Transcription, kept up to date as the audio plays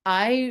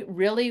I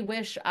really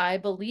wish I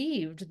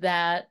believed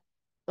that,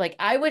 like,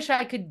 I wish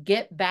I could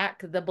get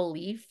back the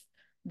belief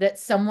that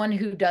someone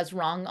who does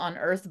wrong on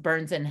earth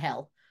burns in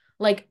hell.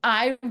 Like,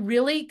 I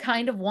really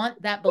kind of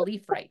want that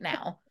belief right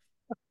now.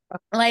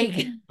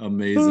 Like,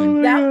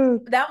 Amazing. Oh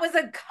that was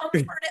a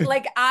comfort.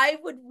 Like, I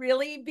would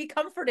really be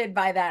comforted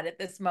by that at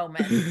this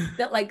moment.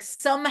 That like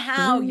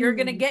somehow you're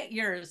gonna my get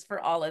yours for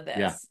all of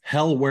Yeah. this.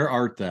 Hell, where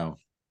art thou?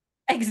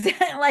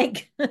 Exactly.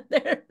 Like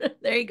there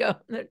you go.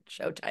 The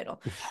show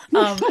title.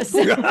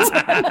 So God.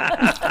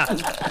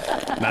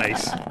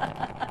 Nice.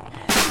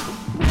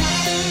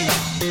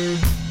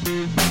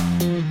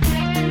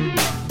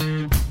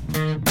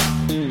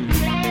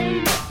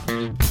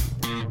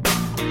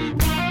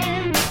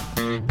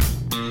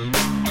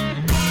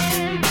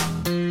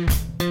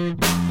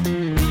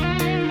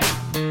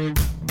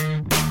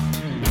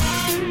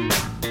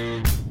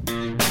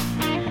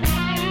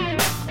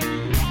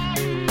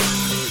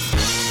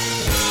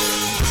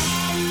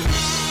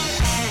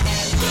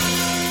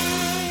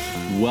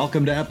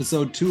 Welcome to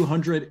episode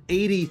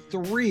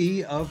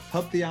 283 of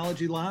Pub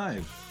Theology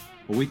Live,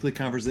 a weekly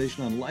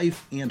conversation on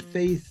life and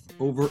faith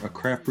over a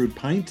craft brewed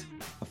pint,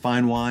 a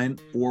fine wine,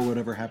 or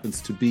whatever happens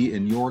to be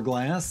in your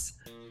glass.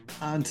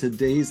 On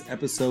today's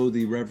episode,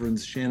 the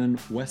Reverends Shannon,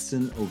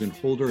 Weston, Ogun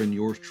Holder, and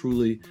yours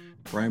truly,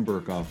 Brian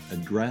Burkhoff,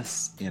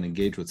 address and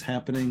engage what's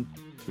happening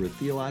through a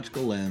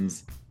theological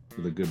lens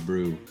with a good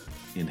brew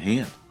in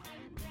hand.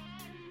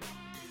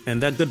 And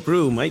that good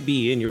brew might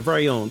be in your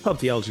very own Pub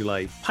Theology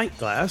Live pint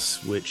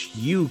glass, which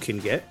you can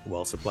get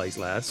while supplies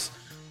last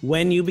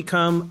when you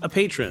become a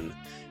patron.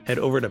 Head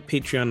over to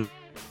Patreon.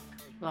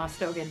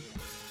 Lost Ogun.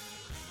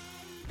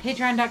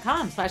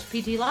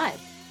 Patreon.com/PT Live.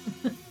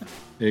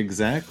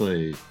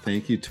 Exactly.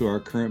 Thank you to our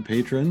current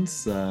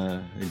patrons.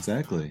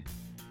 Exactly.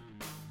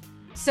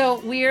 So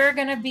we're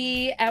going to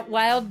be at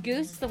Wild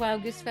Goose, the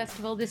Wild Goose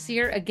Festival this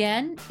year.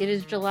 Again, it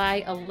is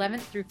July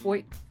 11th through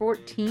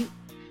 14th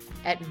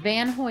at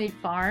Van Hoyt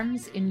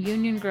Farms in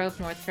Union Grove,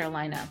 North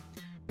Carolina.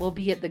 We'll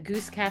be at the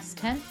Goose Cast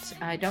tent.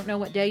 I don't know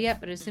what day yet,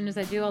 but as soon as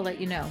I do, I'll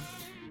let you know.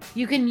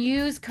 You can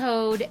use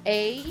code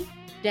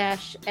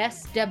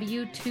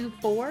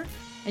A-SW24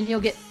 and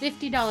you'll get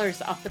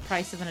 $50 off the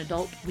price of an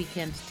adult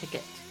weekend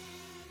ticket.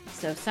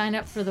 So sign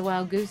up for the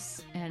Wild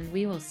Goose and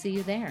we will see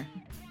you there.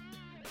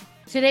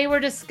 Today we're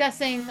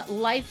discussing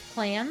life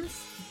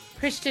plans,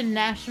 Christian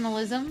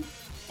nationalism,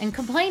 and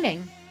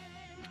complaining.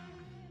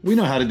 We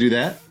know how to do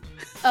that.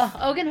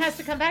 Ogun has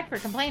to come back for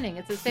complaining.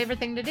 It's his favorite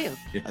thing to do.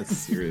 Yes,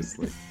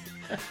 seriously.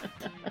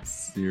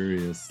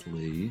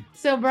 Seriously.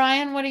 So,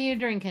 Brian, what are you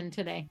drinking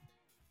today?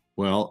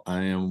 Well,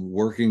 I am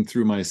working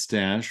through my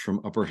stash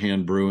from Upper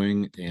Hand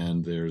Brewing,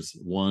 and there's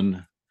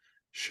one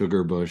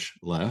sugar bush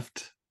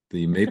left,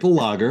 the Maple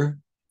Lager,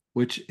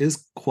 which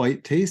is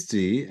quite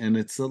tasty, and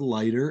it's a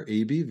lighter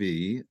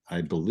ABV,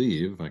 I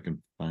believe. I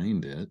can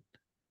find it.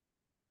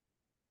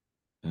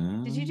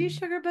 Did you do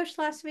Sugar Bush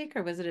last week,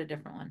 or was it a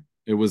different one?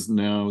 It was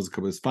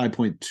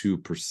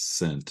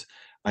 5.2%.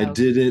 I Okay.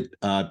 did it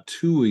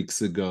 2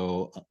 weeks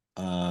ago,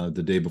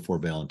 the day before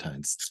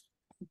Valentine's.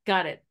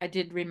 Got it. I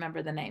did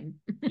remember the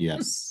name.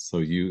 Yes. So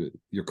you're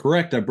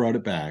correct. I brought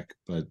it back,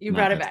 but You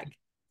brought it back.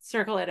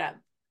 Circle it up.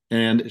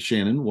 And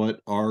Shannon, what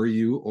are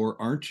you or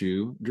aren't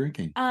you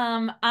drinking?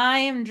 I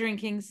am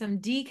drinking some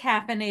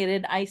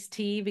decaffeinated iced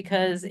tea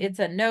because it's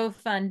a no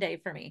fun day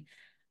for me.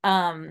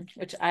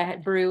 Which I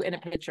brew in a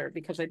pitcher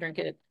because I drink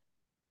it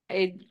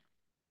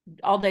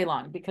all day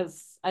long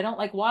because I don't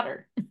like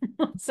water.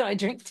 So I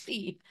drink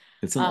tea.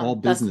 It's an all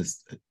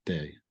business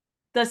day.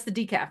 That's the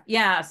decaf.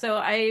 Yeah. So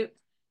I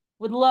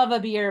would love a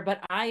beer,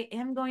 but I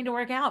am going to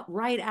work out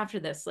right after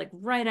this, like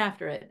right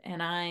after it.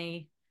 And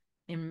I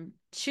am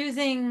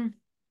choosing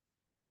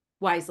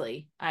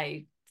wisely,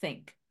 I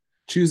think.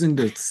 Choosing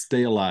to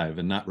stay alive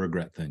and not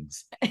regret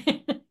things.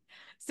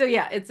 So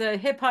yeah, it's a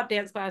hip hop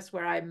dance class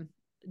where I'm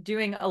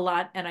doing a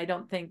lot, and I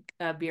don't think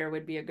a beer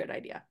would be a good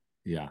idea.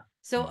 Yeah.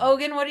 So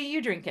Ogun, what are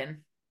you drinking?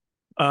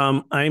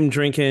 I'm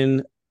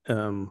drinking,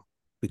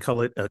 we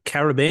call it a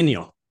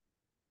Carabaño.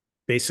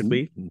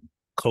 Basically,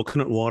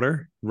 coconut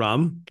water,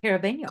 rum,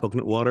 Carabaño.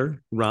 coconut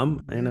water,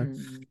 rum, and a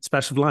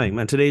splash of lime.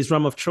 And today's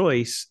rum of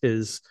choice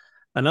is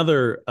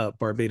another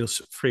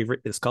Barbados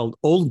favorite. It's called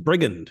Old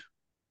Brigand.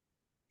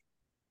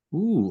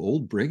 Ooh,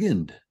 Old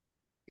Brigand.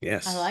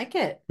 Yes. I like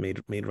it.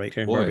 Made right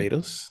here in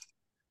Barbados.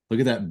 Look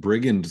at that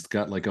brigand. It's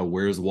got like a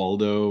Where's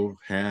Waldo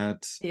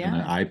hat and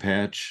an eye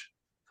patch.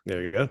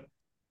 There you go.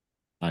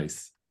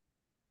 Nice.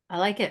 I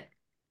like it.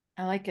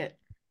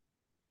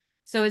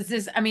 So is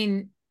this, I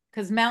mean,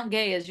 because Mount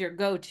Gay is your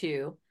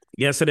go-to.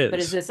 Yes, it is. But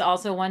is this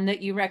also one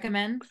that you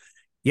recommend?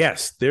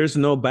 Yes, there's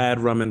no bad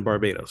rum in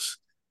Barbados.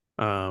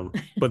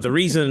 But the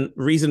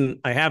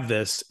reason I have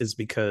this is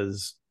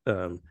because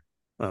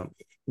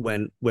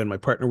when my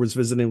partner was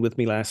visiting with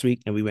me last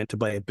week and we went to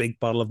buy a big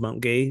bottle of Mount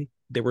Gay,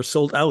 they were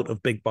sold out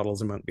of big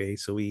bottles of Mount Gay.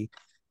 So we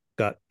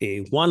got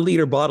a 1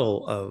 liter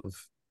bottle of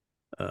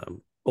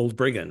Old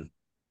Brigand.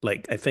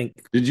 Like, I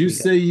think. Did you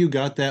say you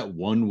got that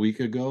 1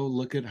 week ago?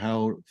 Look at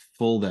how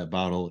full that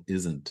bottle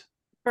isn't.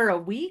 For a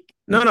week?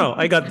 No,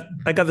 I got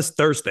this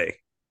Thursday.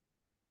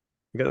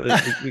 I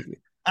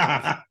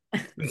got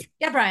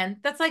Yeah, Brian,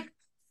 that's like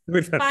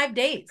we 5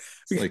 days.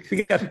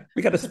 we got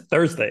this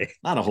Thursday.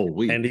 Not a whole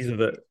week. And these are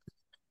the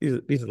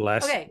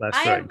last Okay,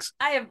 drugs.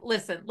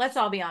 listen, let's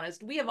all be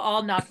honest. We have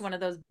all knocked one of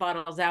those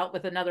bottles out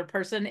with another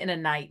person in a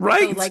night.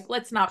 Right. So like,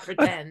 let's not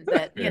pretend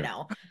that,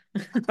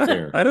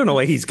 I don't know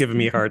why he's giving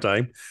me a hard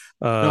time.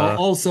 No,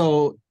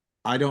 also,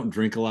 I don't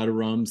drink a lot of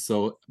rum,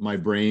 so my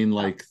brain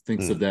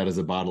thinks of that as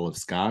a bottle of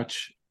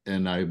scotch,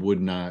 and I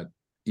would not,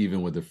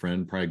 even with a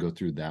friend, probably go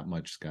through that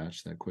much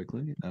scotch that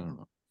quickly. I don't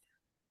know.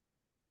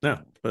 No,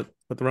 but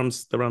the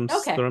rum's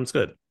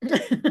good.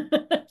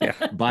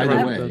 Yeah. By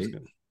the way,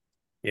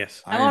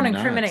 yes, I won't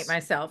incriminate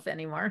myself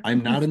anymore.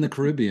 I'm not in the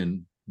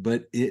Caribbean,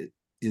 but it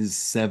is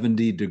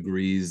 70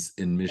 degrees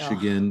in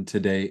Michigan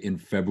today in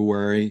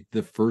February,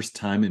 the first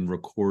time in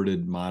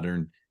recorded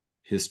modern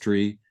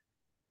history.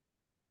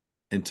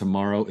 And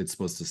tomorrow it's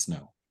supposed to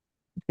snow.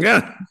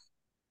 Yeah.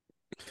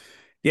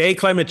 Yay,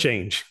 climate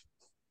change.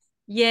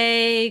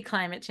 Yay,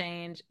 climate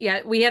change.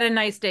 Yeah, we had a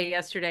nice day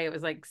yesterday. It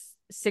was like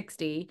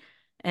 60.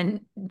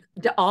 And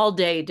all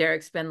day,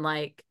 Derek's been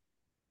like,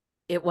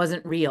 it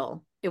wasn't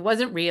real. It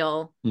wasn't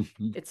real.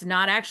 Mm-hmm. It's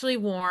not actually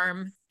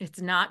warm. It's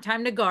not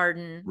time to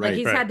garden. Right, like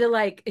he's had to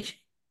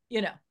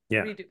Yeah.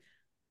 redo.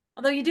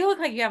 Although you do look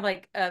like you have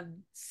like a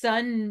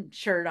sun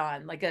shirt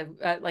on, like you're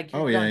going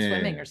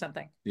swimming or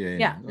something.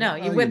 Yeah. No,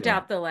 you whipped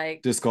out the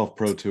Disc Golf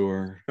Pro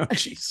Tour. Oh,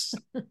 jeez.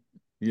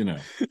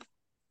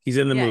 He's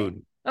in the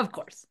mood. Of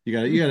course. You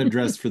got to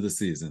dress for the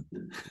season.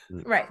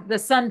 Right. The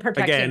sun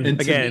protection.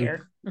 Again,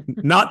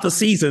 not the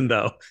season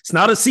though. It's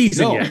not a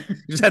season yet. You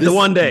just had the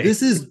one day.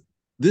 This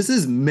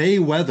is May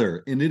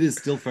weather and it is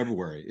still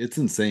February. It's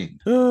insane.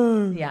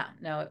 Yeah.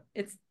 No,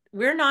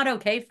 we're not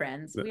okay,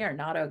 friends. We are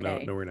not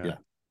okay. No, we're not. Yeah.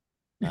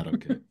 Not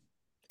okay.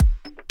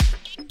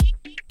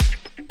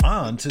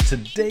 On to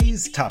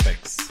today's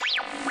topics.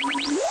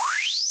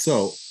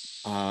 So,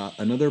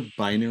 another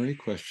binary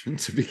question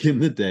to begin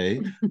the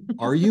day.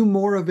 Are you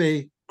more of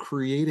a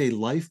create a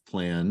life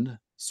plan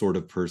sort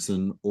of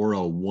person or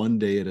a one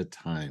day at a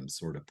time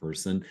sort of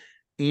person?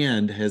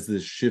 And has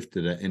this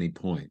shifted at any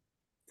point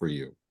for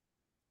you?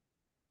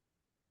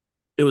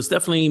 It was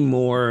definitely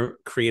more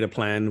create a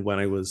plan when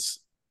I was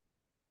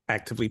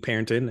actively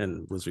parenting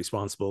and was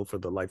responsible for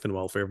the life and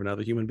welfare of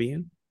another human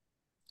being.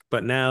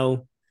 But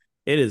now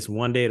it is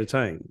one day at a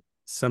time.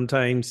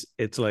 Sometimes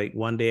it's like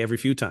one day every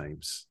few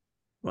times.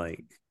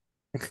 Like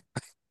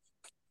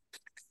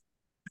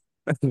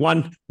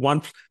one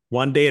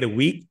day at a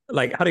week.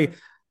 Like how do you,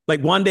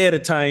 like one day at a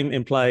time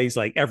implies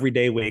like every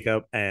day wake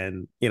up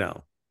and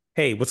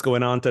hey, what's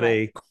going on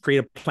today? Create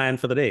a plan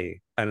for the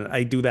day. And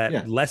I do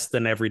that less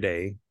than every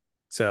day.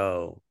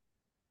 So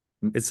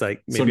it's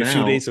like maybe a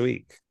few days a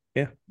week.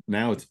 Yeah.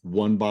 Now it's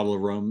one bottle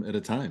of rum at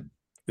a time.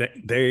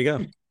 There you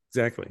go.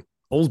 Exactly.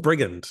 Old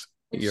Brigand.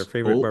 Your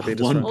favorite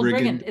Barbados rum. Old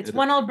Brigand. It's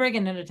one Old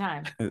Brigand at a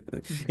time. I'm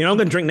going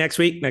to drink next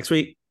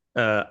week.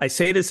 I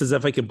say this as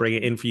if I could bring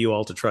it in for you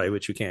all to try,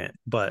 which you can't.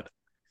 But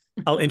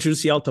I'll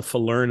introduce y'all to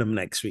Falernum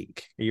next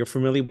week. Are you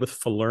familiar with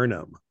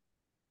Falernum?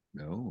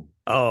 No.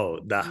 Oh,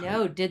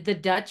 no. Did the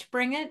Dutch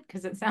bring it?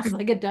 Because it sounds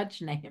like a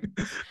Dutch name.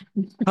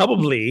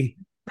 Probably.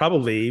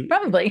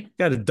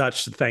 Got a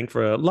Dutch to thank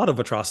for a lot of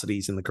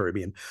atrocities in the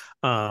Caribbean.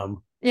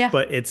 Yeah.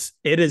 But it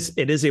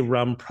is a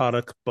rum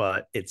product,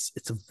 but it's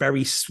a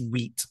very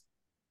sweet,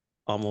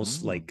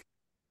 almost like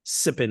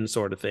sipping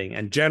sort of thing.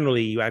 And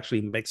generally you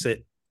actually mix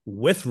it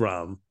with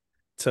rum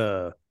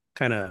to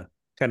kind of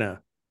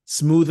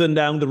smoothen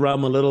down the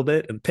rum a little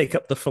bit and pick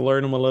up the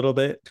falernum a little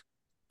bit.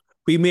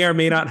 We may or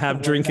may not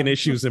have drinking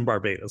issues in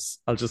Barbados.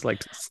 I'll just like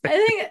to say. I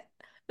think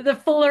the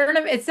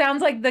falernum, it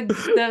sounds like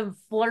the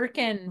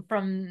flirkin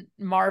from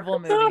Marvel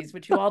movies,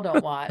 which you all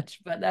don't watch,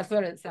 but that's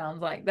what it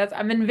sounds like.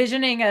 I'm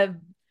envisioning a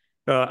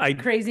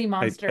crazy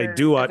monster. I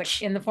do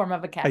watch in the form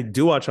of a cat. I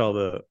do watch all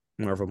the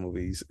Marvel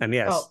movies, and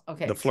yes,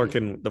 okay. the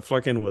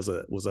flirkin was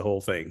a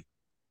whole thing.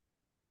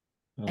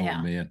 Oh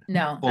man,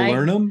 no,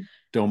 falernum.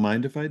 Don't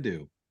mind if I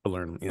do.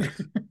 Falernum,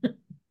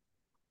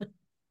 yeah.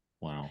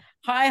 Wow.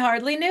 I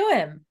hardly knew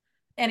him.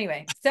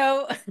 Anyway,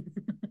 so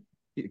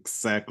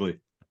exactly.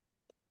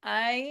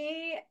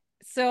 I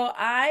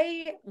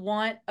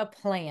want a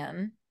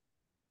plan.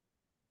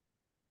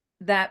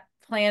 That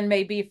plan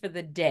may be for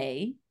the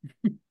day.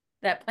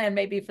 That plan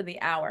may be for the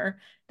hour.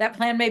 That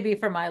plan may be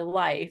for my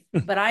life.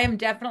 But I am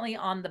definitely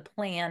on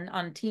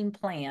team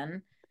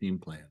plan. Team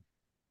plan.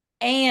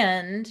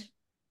 And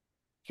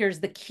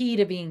here's the key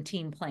to being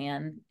team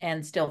plan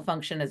and still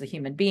function as a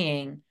human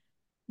being.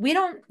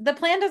 The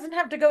plan doesn't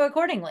have to go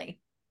accordingly.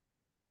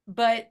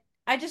 But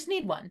I just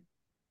need one.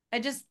 I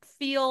just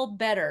feel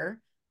better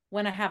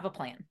when I have a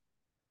plan.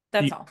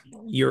 That's all.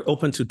 You're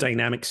open to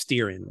dynamic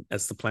steering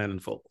as the plan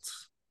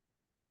unfolds.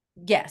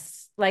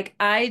 Yes. Like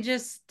I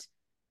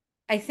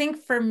think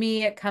for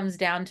me, it comes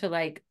down to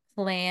like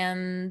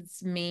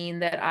plans mean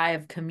that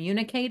I've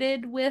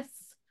communicated with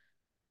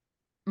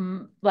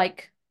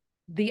like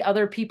the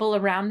other people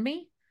around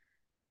me.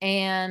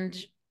 And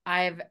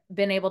I've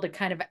been able to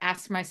kind of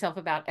ask myself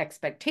about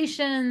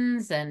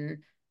expectations and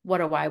what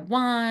do I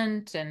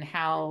want and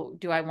how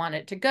do I want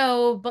it to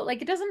go. But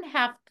like, it doesn't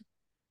have,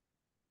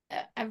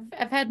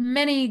 I've had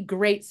many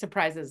great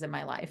surprises in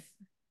my life,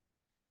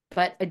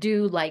 but I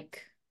do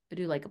like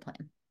a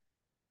plan.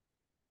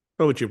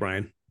 What would you,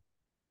 Brian?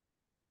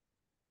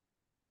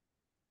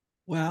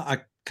 Well, I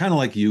kind of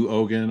like you,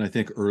 Ogan. I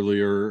think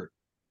earlier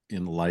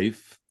in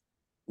life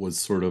was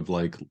sort of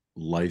like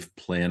life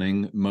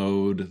planning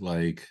mode.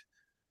 Like,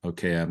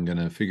 okay, I'm going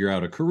to figure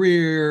out a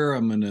career.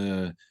 I'm going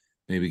to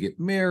maybe get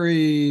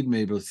married,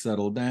 maybe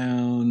settle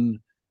down.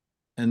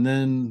 And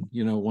then,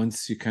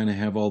 once you kind of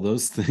have all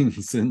those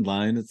things in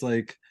line, it's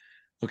like,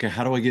 okay,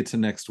 how do I get to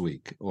next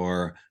week?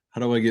 Or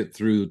how do I get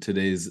through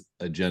today's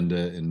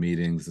agenda and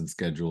meetings and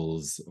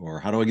schedules? Or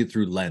how do I get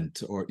through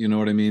Lent? Or you know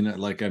what I mean?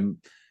 Like I'm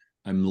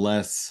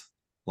less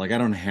like I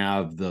don't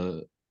have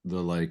the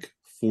like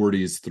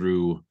 40s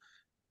through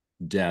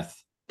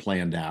death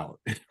planned out.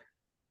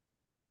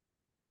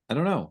 I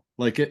don't know.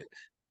 Like it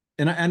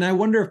and I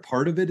wonder if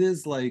part of it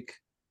is like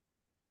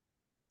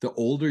the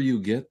older you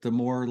get, the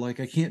more like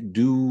I can't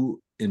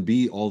do and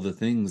be all the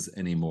things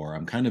anymore.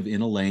 I'm kind of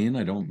in a lane.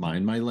 I don't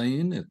mind my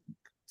lane.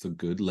 It's a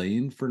good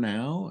lane for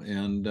now,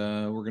 and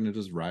we're gonna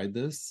just ride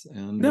this.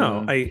 And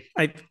No,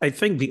 I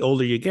think the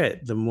older you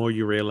get, the more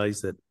you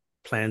realize that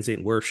plans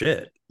ain't worth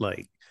shit.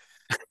 Like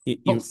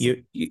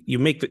you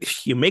make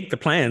the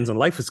plans, and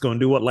life is going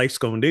to do what life's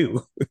going to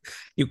do.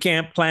 You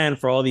can't plan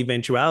for all the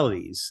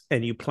eventualities,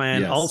 and you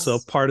plan also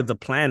yes, part of the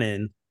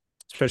planning,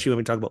 especially when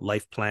we talk about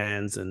life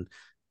plans and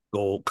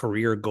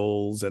career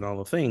goals and all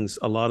the things.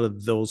 A lot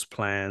of those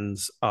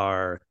plans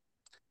are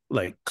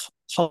like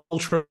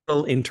cultural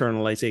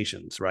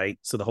internalizations, right?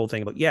 So the whole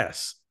thing about,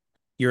 yes,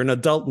 you're an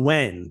adult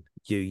when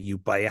you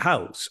buy a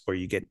house or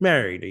you get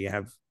married or you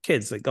have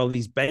kids, like all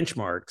these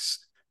benchmarks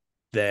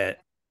that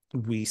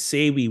we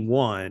say we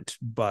want,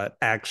 but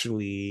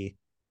actually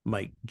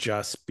might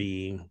just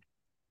be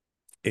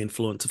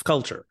influence of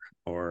culture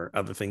or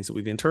other things that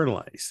we've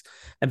internalized.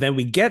 And then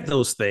we get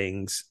those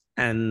things,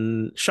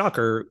 and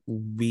shocker,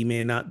 we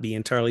may not be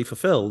entirely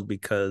fulfilled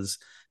because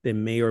they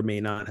may or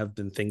may not have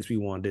been things we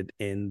wanted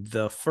in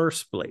the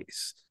first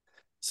place.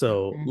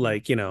 So,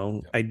 like,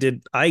 I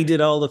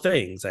did all the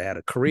things. I had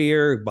a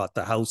career, bought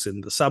the house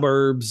in the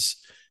suburbs,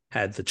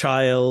 had the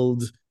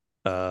child.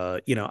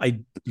 I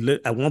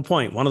at one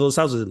point, one of those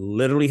houses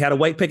literally had a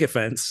white picket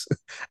fence,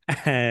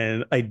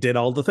 and I did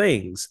all the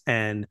things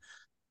and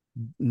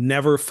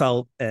never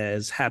felt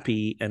as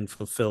happy and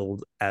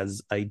fulfilled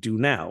as I do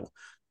now.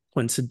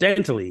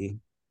 Coincidentally,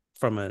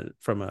 from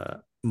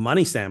a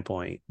money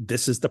standpoint,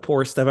 this is the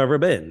poorest I've ever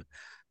been,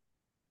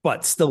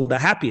 but still the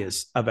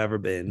happiest I've ever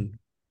been,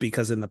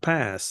 because in the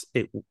past,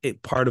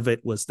 it part of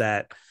it was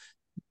that,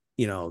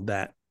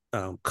 that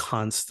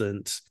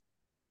constant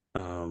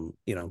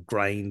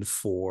grind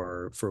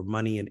for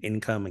money and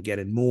income and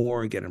getting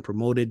more, getting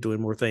promoted,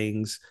 doing more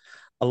things.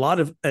 A lot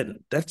of,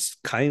 and that's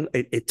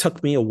it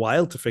took me a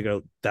while to figure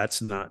out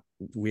that's not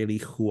really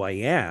who I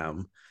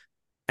am.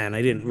 And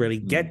I didn't really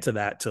get to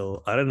that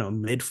till, I don't know,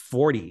 mid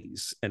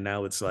 40s. And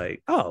now it's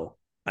like, oh,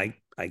 I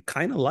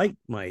kind of like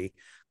my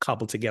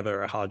cobbled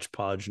together a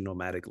hodgepodge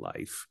nomadic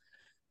life.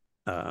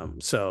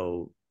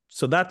 So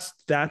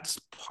that's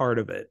part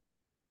of it,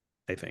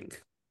 I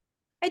think.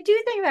 I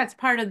do think that's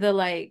part of the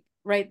like,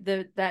 right,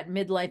 that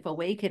midlife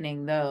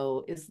awakening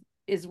though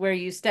is where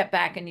you step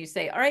back and you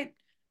say, all right,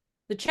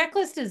 the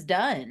checklist is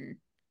done.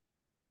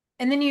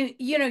 And then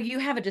you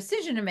have a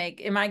decision to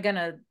make. Am I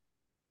gonna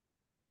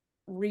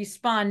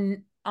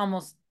respond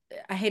almost,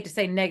 I hate to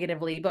say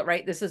negatively, but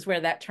right, this is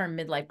where that term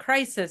midlife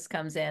crisis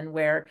comes in,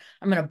 where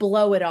I'm going to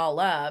blow it all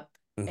up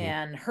Mm-hmm.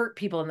 and hurt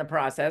people in the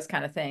process,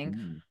 kind of thing.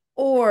 mm,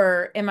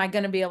 Or am I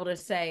going to be able to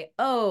say,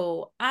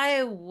 oh,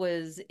 I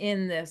was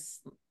in this?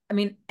 I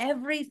mean,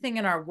 everything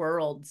in our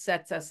world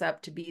sets us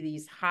up to be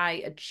these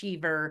high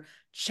achiever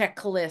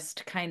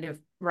checklist kind of,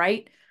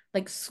 right?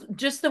 Like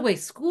just the way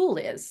school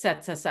is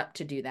sets us up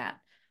to do that.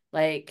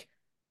 Like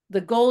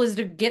the goal is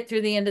to get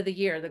through the end of the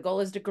year. The goal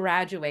is to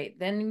graduate.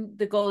 Then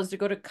the goal is to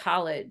go to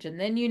college. And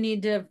then you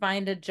need to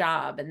find a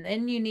job. And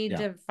then you need yeah,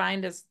 to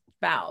find a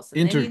spouse.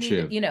 And then you need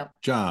internship, to,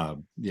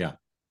 job, yeah,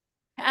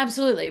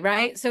 absolutely.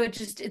 Right. So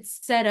it's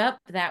set up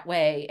that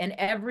way and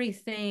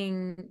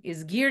everything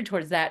is geared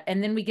towards that.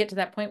 And then we get to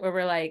that point where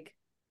we're like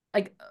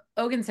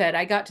Ogan said,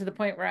 I got to the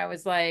point where I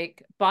was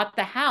like, bought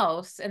the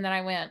house. And then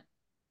I went,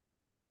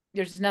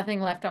 there's nothing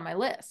left on my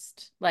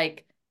list.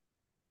 Like,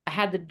 I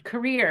had the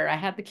career, I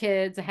had the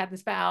kids, I had the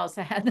spouse,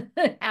 I had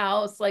the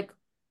house. Like,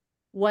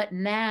 what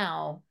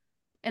now?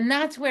 And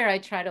that's where I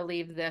try to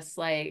leave this.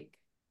 Like,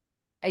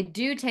 I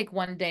do take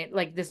one day,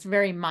 like this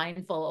very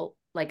mindful,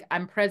 like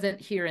I'm present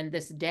here in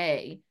this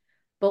day.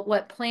 But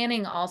what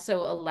planning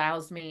also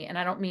allows me, and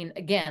I don't mean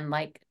again,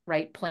 like,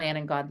 right, plan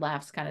and God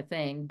laughs kind of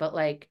thing, but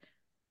like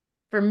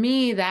for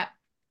me, that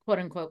quote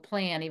unquote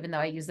plan, even though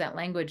I use that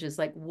language, is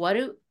like, what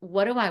do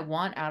I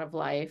want out of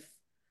life?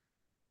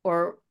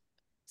 Or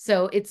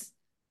so it's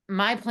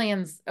my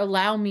plans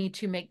allow me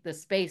to make the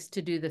space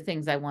to do the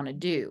things I want to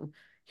do.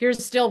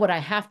 here's still what I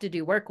have to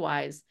do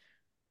work-wise,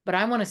 but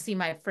I want to see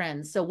my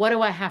friends. So what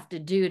do I have to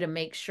do to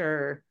make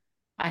sure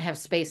I have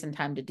space and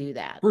time to do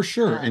that? For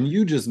sure. And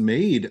you just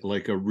made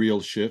like a real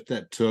shift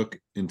that took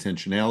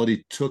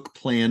intentionality, took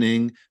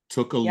planning,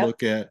 took a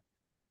look at,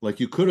 like,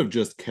 you could have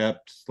just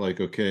kept like,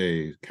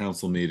 okay,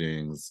 council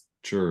meetings,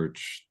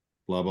 church,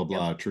 blah, blah,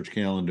 blah, church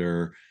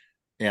calendar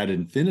ad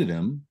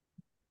infinitum.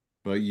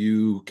 But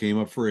you came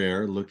up for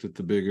air, looked at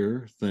the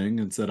bigger thing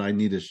and said, I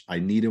need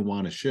to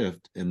want to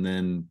shift, and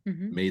then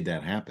made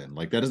that happen.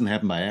 Like, that doesn't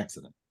happen by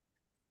accident.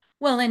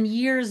 Well, and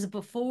years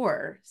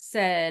before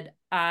said,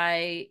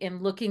 I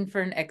am looking for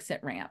an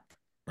exit ramp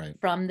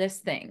from this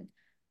thing.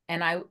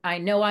 And I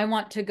know I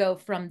want to go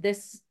from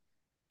this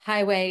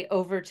highway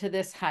over to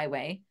this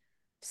highway.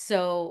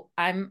 So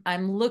I'm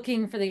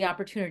looking for the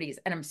opportunities,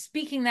 and I'm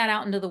speaking that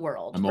out into the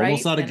world. I'm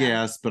almost out of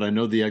gas, but I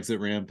know the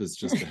exit ramp is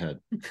just ahead.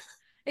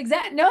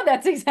 No,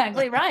 that's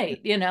exactly right.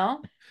 And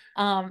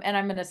I'm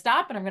going to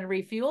stop and I'm going to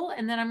refuel,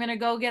 and then I'm going to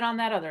go get on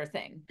that other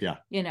thing. Yeah.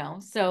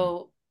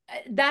 So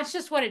that's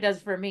just what it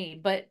does for me.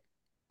 But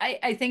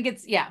I think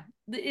it's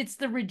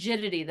the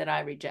rigidity that I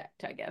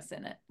reject, I guess,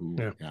 in it. Ooh,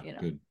 yeah.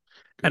 Good.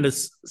 And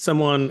as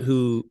someone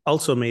who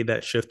also made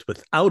that shift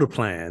without a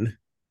plan,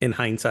 in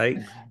hindsight,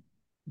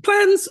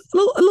 plans, a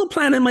little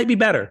planning might be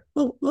better.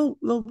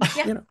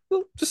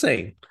 Just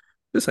saying.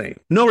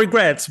 No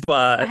regrets,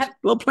 but a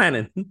little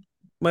planning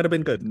might have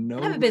been good.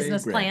 I have a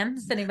business plan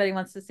if anybody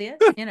wants to see it.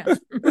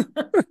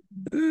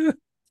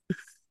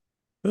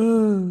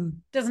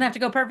 Doesn't have to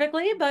go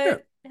perfectly, but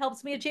it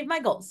helps me achieve my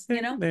goals. There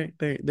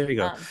you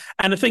go.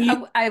 And the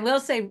thing I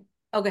will say,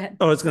 go ahead.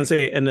 Oh, I was going to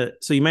say,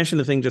 so you mentioned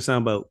the thing just now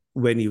about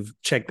when you've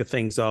checked the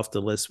things off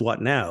the list, what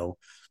now?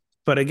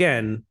 But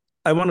again,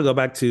 I want to go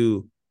back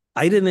to,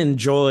 I didn't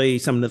enjoy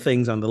some of the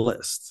things on the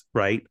list,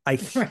 right? I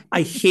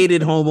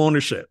hated home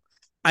ownership.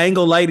 I ain't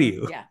gonna lie to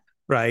you. Yeah.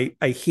 Right.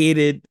 I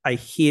hated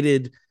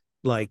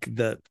like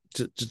the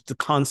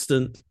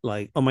constant,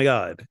 like, oh my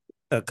God.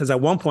 Because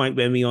at one point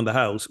when we owned the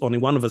house, only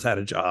one of us had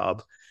a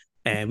job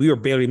and we were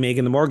barely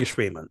making the mortgage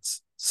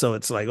payments. So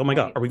it's like, oh my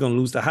God, are we going to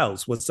lose the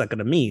house? What's that going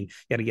to mean?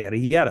 Yada, yada,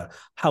 yada.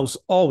 House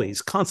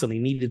always constantly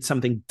needed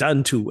something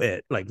done to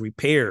it, like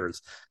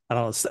repairs. And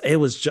all this. It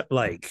was just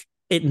like,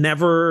 it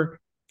never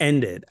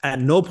ended. At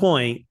no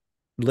point,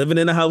 living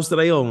in a house that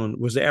I own,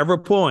 was there ever a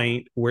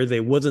point where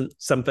there wasn't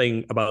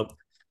something about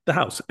the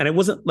house. And it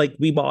wasn't like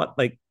we bought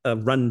like a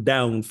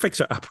rundown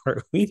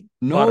fixer-upper.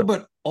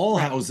 But all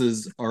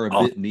houses are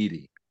a bit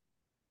needy.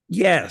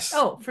 Yes.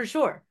 Oh, for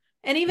sure.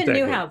 And even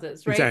new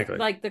houses, right? Exactly.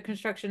 Like the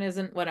construction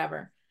isn't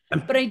whatever.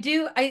 But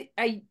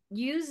I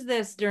use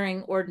this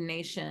during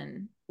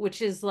ordination,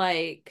 which is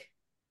like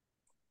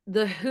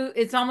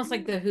it's almost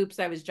like the hoops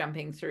I was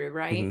jumping through,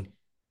 right? Mm-hmm.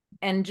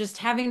 And just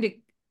having to,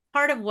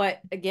 part of what,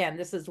 again,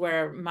 this is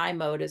where my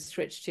mode is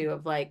switched to,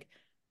 of like,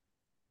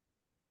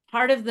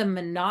 part of the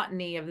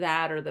monotony of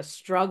that or the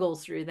struggle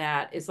through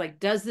that is like,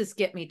 does this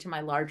get me to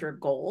my larger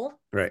goal?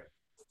 Right.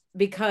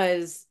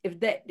 Because if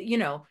that,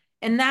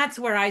 and that's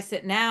where I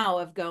sit now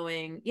of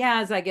going,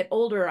 as I get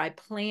older, I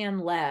plan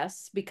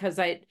less because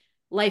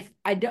life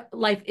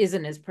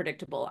isn't as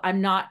predictable.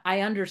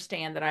 I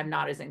understand that I'm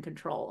not as in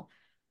control,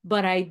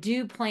 but I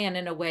do plan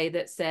in a way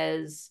that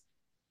says,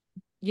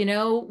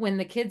 when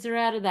the kids are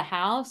out of the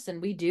house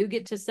and we do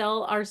get to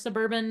sell our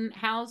suburban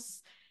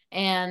house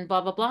and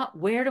blah, blah, blah,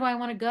 where do I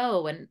want to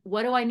go? And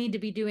what do I need to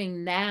be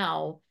doing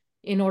now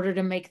in order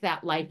to make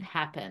that life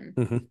happen?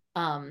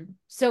 Mm-hmm.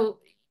 So,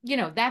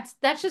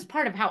 that's just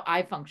part of how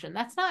I function.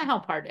 That's not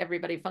how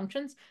everybody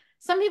functions.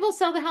 Some people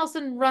sell the house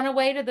and run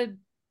away to the,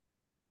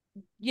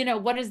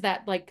 what is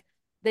that? Like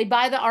they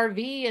buy the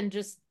RV and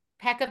just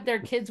pack up their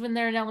kids when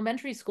they're in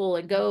elementary school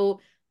and go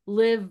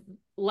live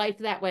life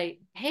that way.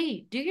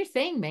 Hey, do your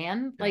thing,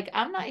 man. Yeah. Like,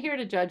 I'm not here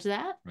to judge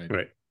that.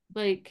 Right.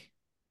 Like,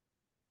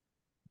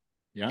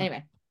 yeah.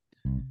 Anyway.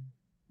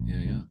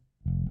 Yeah.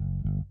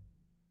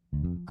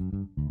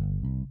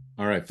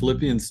 All right.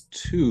 Philippians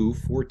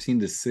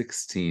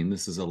 2:14-16.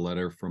 This is a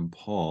letter from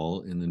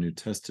Paul in the New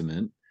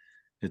Testament.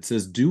 It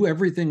says, do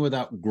everything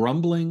without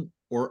grumbling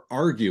or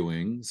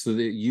arguing so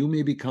that you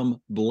may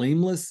become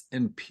blameless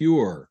and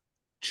pure,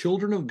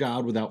 children of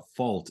God without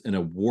fault in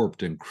a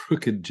warped and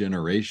crooked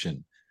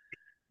generation.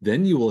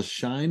 Then you will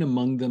shine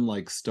among them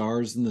like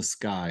stars in the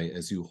sky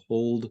as you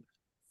hold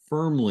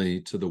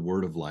firmly to the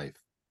word of life.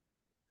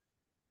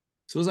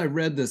 So as I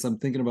read this, I'm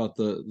thinking about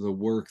the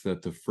work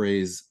that the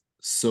phrase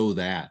 "so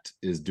that"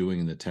 is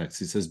doing in the text.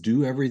 He says,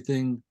 do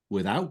everything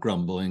without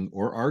grumbling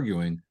or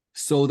arguing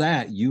so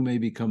that you may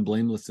become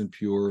blameless and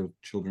pure,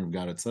 children of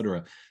God,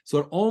 etc. So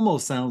it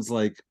almost sounds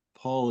like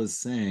Paul is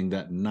saying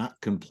that not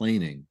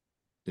complaining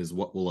is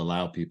what will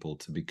allow people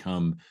to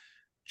become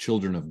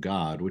children of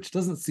God, which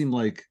doesn't seem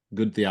like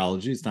good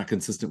theology. It's not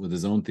consistent with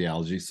his own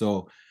theology.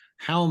 So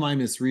how am I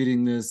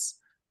misreading this?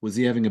 Was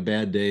he having a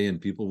bad day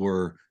and people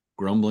were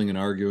grumbling and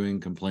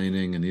arguing,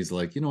 complaining, and he's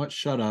like, you know what,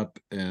 shut up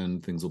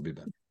and things will be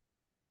better?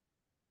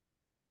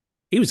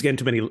 He was getting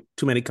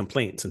too many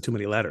complaints and too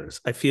many letters.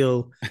 I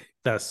feel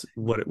that's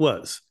what it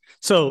was.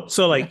 So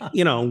like,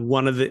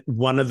 one of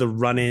the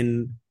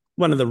run-in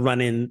one of the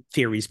run-in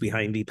theories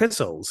behind the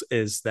epistles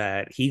is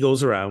that he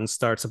goes around,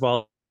 starts up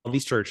all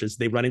these churches,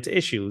 they run into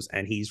issues,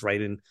 and he's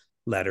writing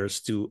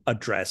letters to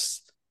address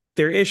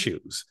their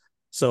issues.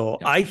 So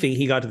I think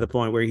he got to the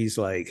point where he's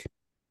like,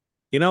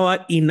 you know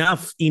what,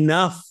 enough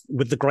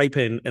with the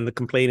griping and the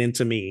complaining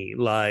to me.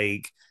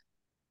 Like,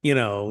 you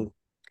know,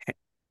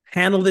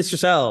 handle this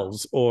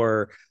yourselves.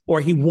 Or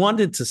he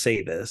wanted to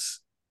say this.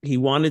 He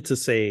wanted to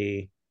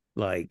say,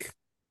 like,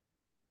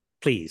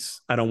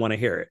 please, I don't want to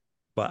hear it.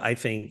 But I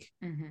think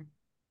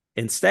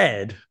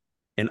instead,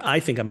 and I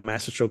think a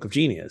masterstroke of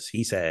genius,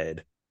 he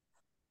said,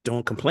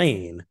 don't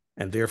complain,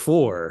 and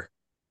therefore,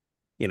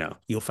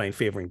 you'll find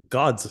favor in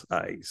God's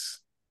eyes.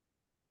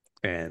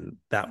 And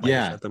that might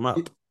shut them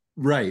up.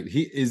 Right.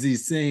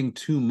 He's saying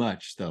too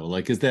much, though?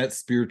 Like, is that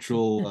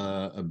spiritual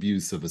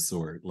abuse of a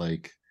sort?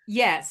 Like,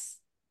 yes.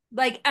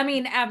 Like, I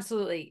mean,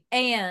 absolutely.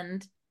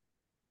 And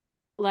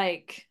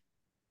like,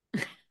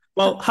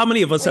 well, how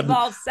many of us have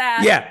all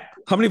sat? Yeah.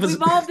 How many of us?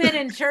 We've all been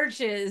in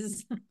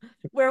churches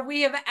where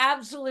we have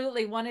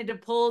absolutely wanted to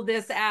pull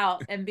this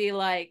out and be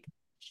like,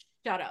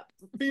 shut up.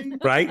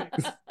 Right.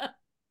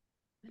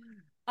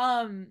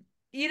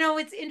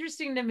 It's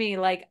interesting to me.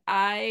 Like,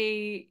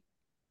 I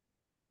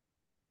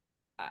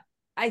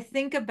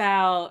think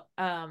about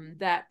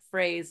that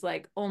phrase,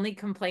 like, only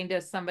complain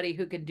to somebody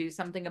who can do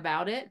something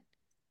about it,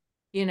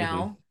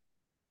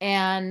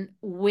 and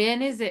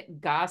when is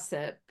it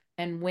gossip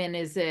and when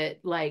is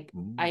it like,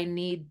 I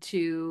need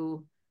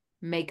to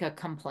make a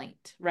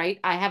complaint, right?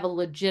 I have a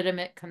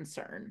legitimate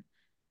concern.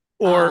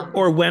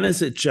 Or when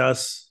is it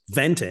just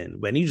venting,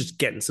 when you're just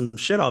getting some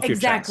shit off your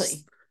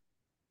chest?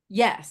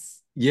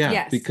 Yes. Yeah.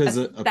 Yes. Because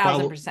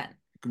 1,000%.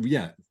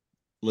 Yeah.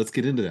 Let's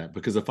get into that,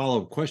 because a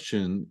follow-up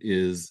question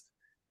is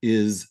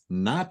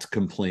not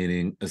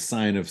complaining a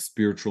sign of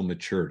spiritual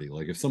maturity?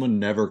 Like, if someone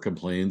never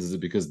complains, is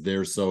it because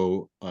they're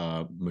so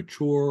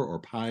mature or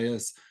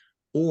pious,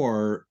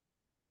 or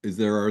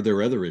are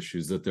there other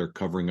issues that they're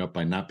covering up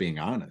by not being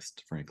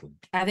honest? Frankly,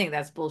 I think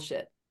that's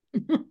bullshit.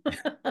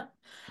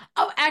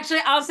 Oh, actually,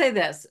 I'll say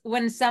this: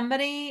 when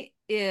somebody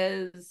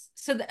is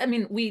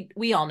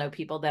we all know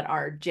people that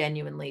are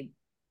genuinely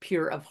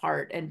pure of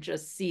heart and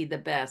just see the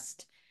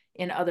best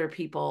in other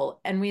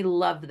people, and we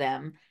love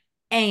them.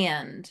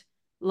 And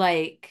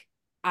like,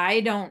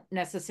 I don't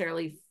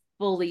necessarily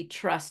fully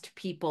trust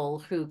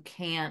people who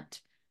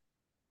can't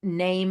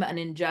name an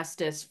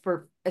injustice,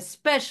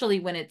 especially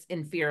when it's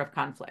in fear of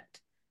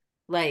conflict.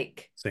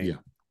 Like, same.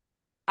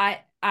 Yeah.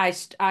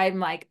 I'm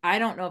like, I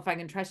don't know if I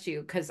can trust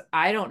you, because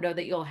I don't know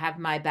that you'll have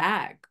my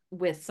back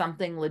with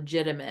something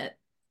legitimate,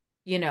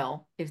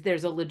 if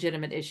there's a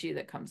legitimate issue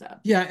that comes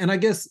up. Yeah. And I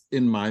guess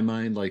in my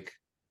mind, like,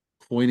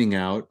 pointing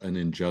out an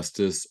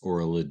injustice or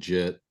a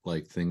legit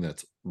like thing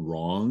that's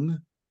wrong,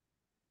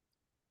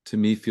 to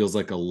me feels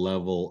like a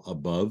level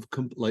above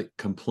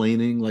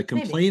complaining. Like,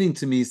 complaining Maybe.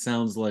 To me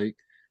sounds like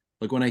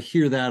when I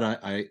hear that,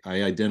 I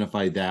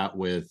identify that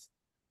with,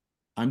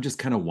 I'm just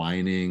kind of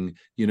whining,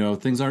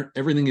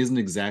 everything isn't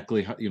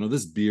exactly how,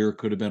 this beer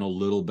could have been a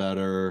little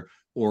better,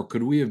 or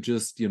could we have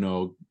just,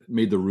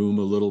 made the room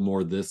a little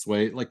more this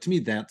way? Like, to me,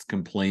 that's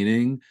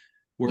complaining.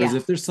 Whereas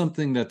if there's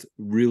something that's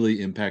really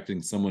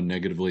impacting someone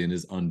negatively and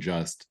is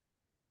unjust,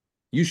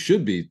 you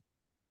should be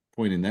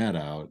pointing that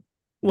out.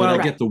 Well,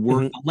 but I get the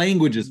word, the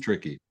language is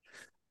tricky.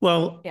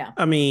 Well,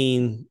 I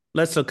mean,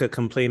 let's look at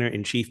complainer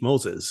in chief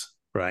Moses,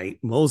 right?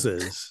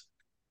 Moses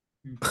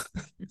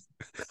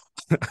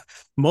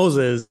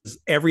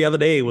every other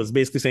day was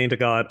basically saying to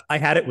God, I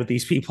had it with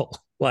these people.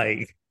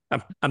 Like,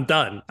 I'm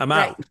done. I'm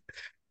out.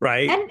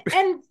 Right.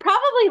 And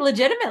probably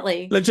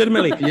legitimately.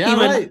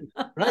 Yeah.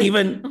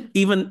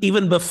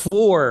 Even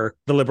before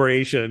the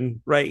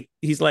liberation, right?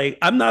 He's like,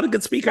 I'm not a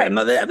good speaker. Right. I'm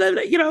not,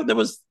 it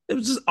was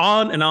just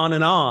on and on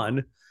and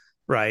on.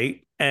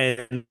 Right.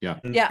 And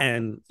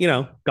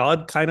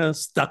God kind of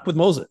stuck with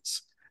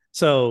Moses.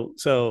 So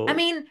I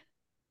mean,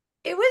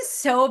 it was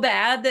so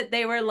bad that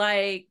they were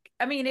like,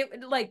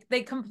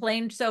 they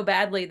complained so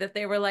badly that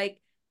they were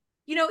like,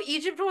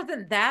 Egypt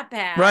wasn't that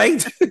bad.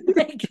 Right.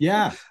 Like,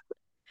 yeah.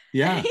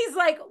 And he's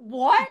like,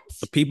 what?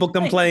 The people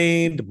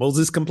complained.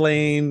 Moses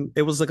complained.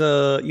 It was like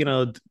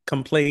the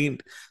complain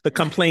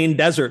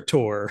desert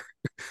tour.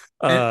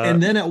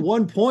 And then at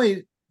one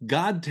point,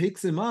 God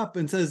takes him up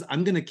and says,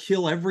 I'm going to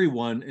kill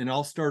everyone and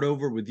I'll start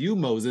over with you,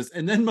 Moses.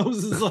 And then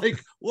Moses is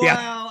like,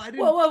 well, I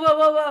didn't.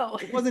 Whoa.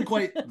 It wasn't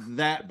quite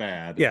that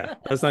bad. Yeah.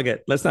 Let's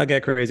not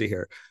get crazy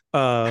here.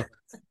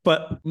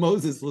 But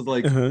Moses was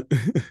like,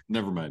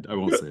 never mind. I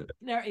won't say it.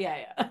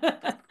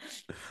 Yeah.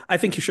 I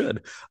think you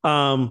should.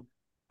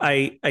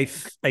 I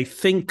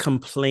think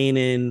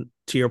complaining,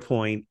 to your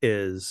point,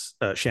 is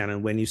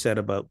Shannon, when you said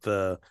about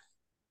the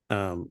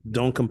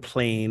don't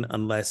complain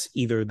unless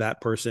either that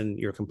person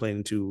you're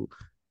complaining to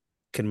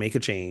can make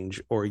a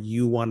change or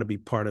you want to be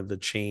part of the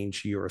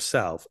change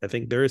yourself. I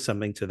think there is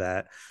something to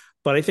that,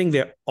 but I think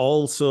there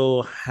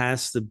also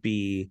has to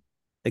be,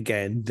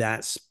 again,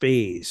 that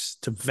space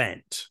to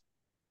vent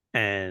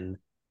and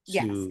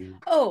yes.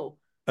 Oh,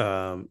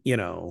 You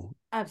know,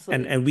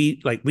 Absolutely.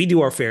 and we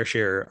do our fair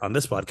share on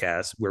this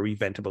podcast where we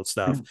vent about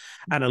stuff,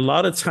 and a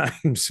lot of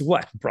times,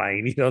 what,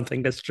 Brian, you don't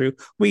think that's true?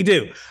 We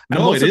do. And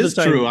No, most it of the is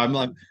time, true. I'm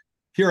like,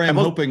 here I am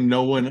most, hoping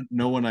no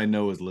one I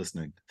know is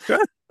listening.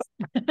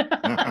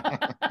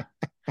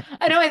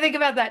 I know, I think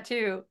about that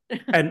too.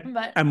 and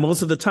But and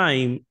most of the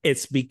time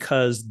it's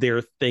because there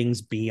are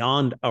things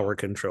beyond our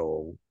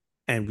control,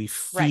 and we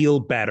right. feel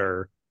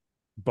better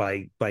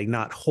by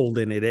not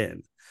holding it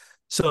in.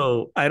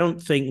 So I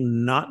don't think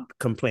not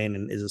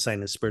complaining is a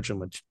sign of spiritual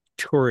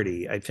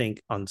maturity. I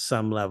think on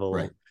some level,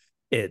 Right.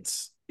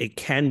 it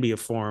can be a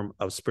form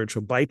of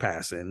spiritual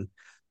bypassing,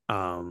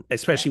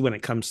 especially when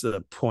it comes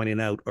to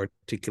pointing out,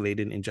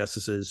 articulating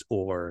injustices,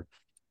 or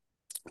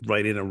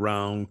righting a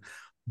wrong,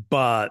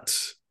 but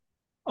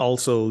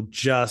also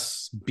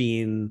just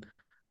being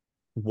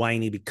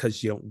whiny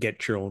because you don't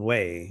get your own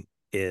way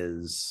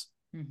is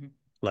Mm-hmm.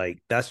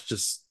 like, that's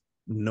just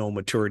no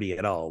maturity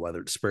at all,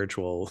 whether it's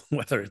spiritual,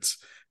 whether it's,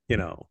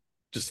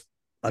 just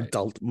Right.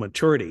 adult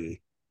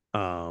maturity.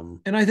 And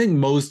I think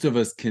most of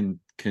us can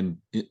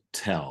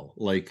tell,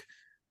 like,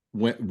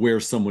 where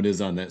someone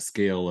is on that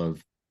scale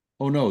of,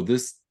 oh no,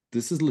 this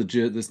is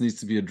legit, this needs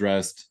to be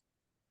addressed,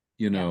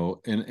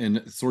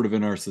 and sort of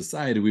in our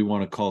society we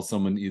want to call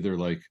someone either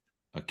like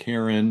a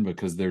Karen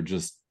because they're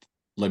just,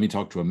 let me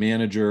talk to a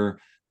manager,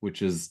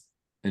 which is,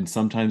 and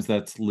sometimes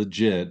that's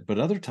legit, but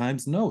other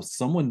times no,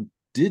 someone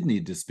did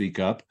need to speak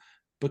up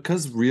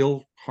because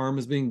real harm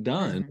is being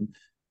done. Mm-hmm.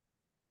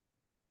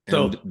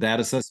 And So that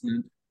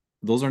assessment,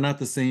 those are not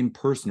the same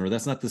person, or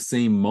that's not the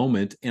same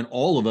moment, and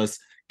all of us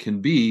can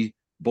be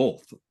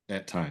both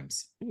at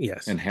times,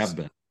 yes, and have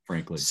been,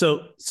 frankly.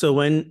 so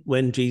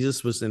when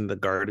Jesus was in the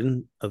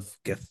Garden of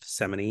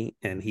Gethsemane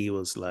and he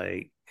was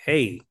like,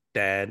 "Hey,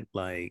 Dad,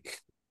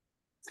 like,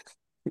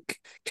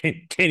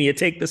 can you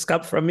take this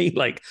cup from me?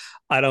 Like,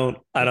 Right.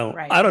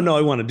 I don't know,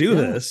 I want to do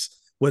Yeah. this."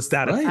 Was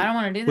that Right. I don't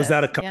want to do was this.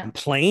 that a Yeah.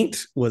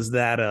 complaint? Was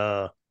that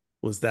a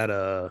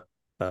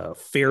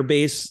fair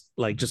base,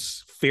 like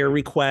just fair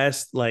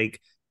request,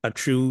 like a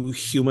true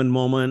human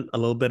moment, a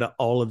little bit of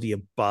all of the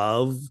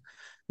above?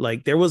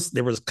 Like there was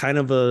kind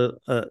of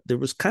there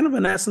was kind of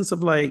an essence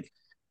of like,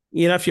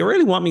 if you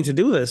really want me to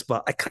do this,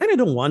 but I kind of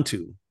don't want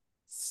to.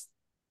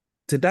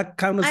 Did that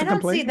count as I a don't see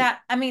complaint?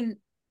 that. I mean,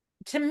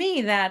 to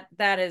me, that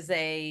is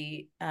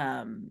a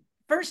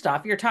first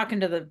off, you're talking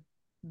to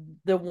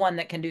the one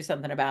that can do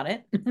something about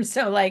it.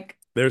 So like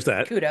There's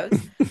that. kudos.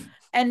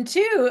 And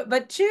two,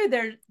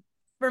 there,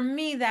 for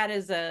me, that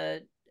is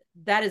a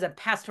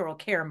pastoral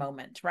care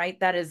moment, right?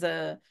 That is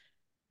a,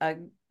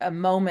 a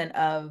moment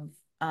of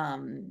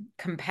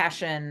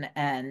compassion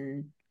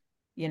and,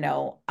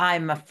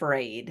 I'm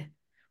afraid,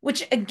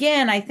 which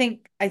again, I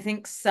think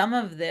some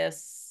of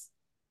this,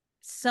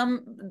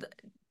 some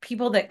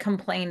people that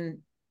complain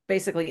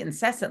basically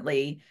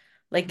incessantly,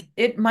 like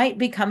it might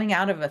be coming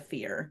out of a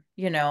fear.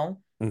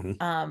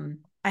 Mhm.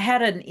 I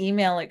had an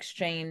email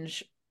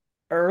exchange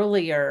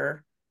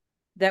earlier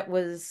that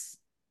was,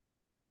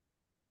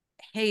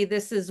 hey,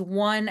 this is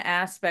one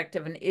aspect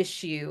of an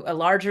issue, a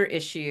larger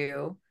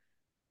issue,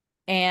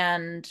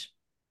 and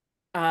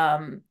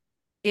um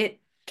it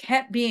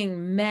kept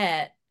being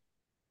met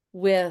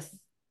with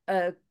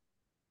a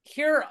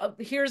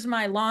here's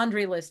my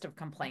laundry list of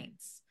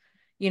complaints,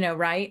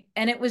 right?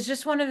 And it was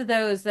just one of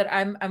those that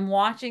I'm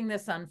watching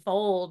this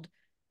unfold,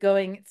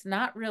 going, it's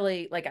not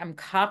really like I'm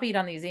copied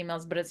on these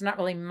emails, but it's not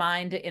really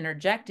mine to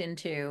interject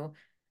into,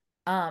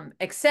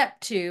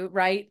 except to,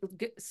 right,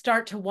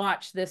 start to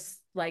watch this,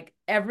 like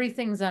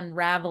everything's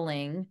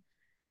unraveling.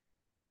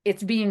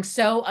 It's being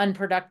so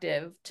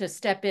unproductive to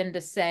step in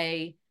to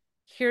say,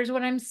 here's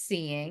what I'm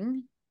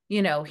seeing,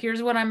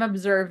 here's what I'm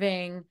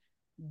observing.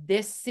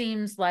 This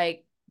seems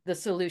like the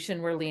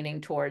solution we're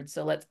leaning towards.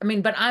 So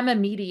but I'm a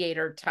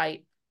mediator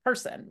type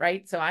person,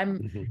 right? So I'm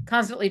Mhm.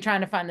 constantly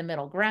trying to find the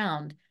middle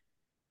ground.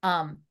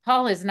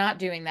 Paul is not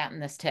doing that in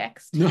this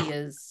text. No. He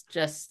is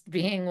just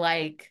being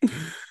like,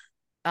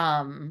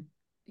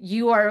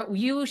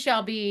 you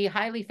shall be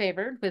highly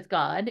favored with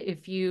God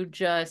if you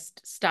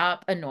just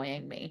stop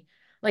annoying me.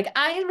 Like,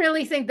 I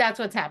really think that's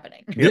what's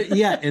happening.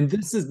 Yeah, and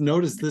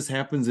notice this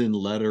happens in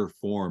letter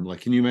form. Like,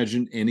 can you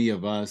imagine any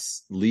of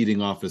us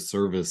leading off a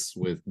service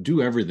with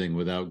do everything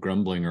without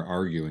grumbling or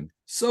arguing?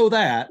 So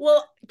that,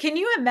 Well, can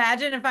you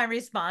imagine if I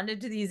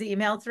responded to these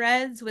email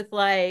threads with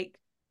like,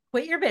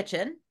 quit your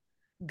bitching,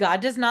 God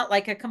does not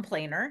like a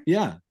complainer,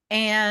 yeah,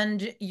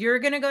 and you're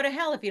gonna go to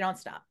hell if you don't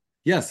stop.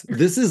 yes,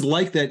 this is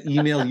like that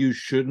email you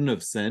shouldn't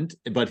have sent,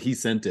 but he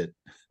sent it.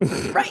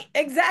 Right,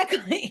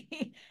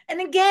 exactly. And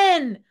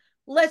again,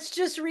 let's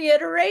just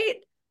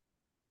reiterate,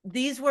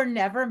 these were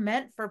never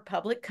meant for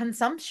public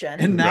consumption.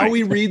 And now Right.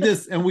 we read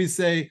this and we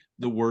say,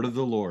 the word of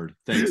the Lord.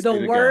 Thanks The be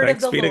to word God. of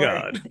the Thanks be to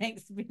Lord. God.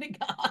 Thanks be to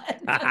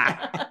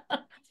God.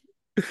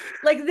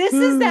 Like, this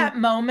is that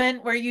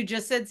moment where you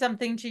just said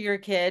something to your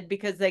kid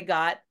because they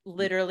got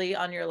literally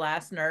on your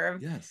last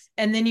nerve. Yes.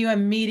 And then you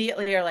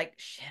immediately are like,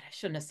 shit, I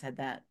shouldn't have said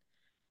that.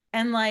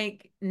 And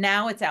like,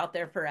 now it's out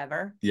there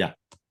forever. Yeah.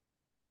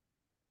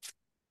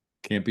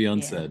 Can't be Yeah.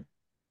 unsaid.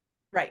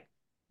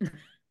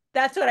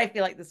 That's what I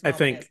feel like this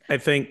moment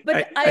is.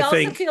 But I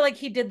also feel like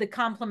he did the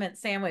compliment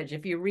sandwich.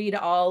 If you read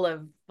all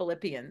of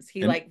Philippians,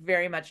 he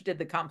very much did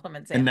the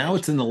compliment sandwich. And now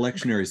it's in the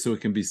lectionary, so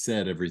it can be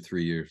said every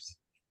 3 years.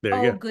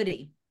 There you go.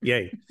 Goody.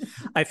 Yay.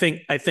 I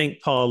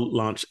think Paul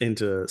launched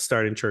into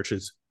starting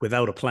churches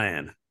without a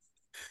plan.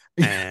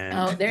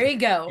 And there you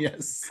go.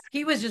 Yes.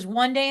 He was just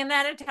one day in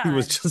at a time. He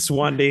was just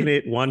one day in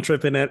it, one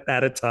trip in it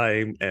at a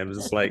time, and was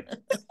just like,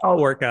 I'll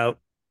work out.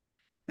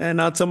 And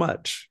not so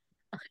much.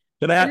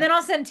 And then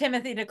I'll send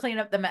Timothy to clean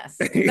up the mess.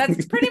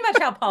 That's pretty much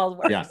how Paul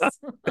works.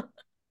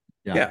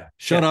 Yeah.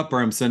 Shut up,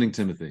 or I'm sending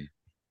Timothy.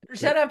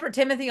 Shut up, or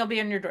Timothy will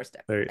be on your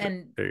doorstep.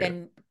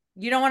 And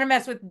you don't want to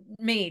mess with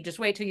me. Just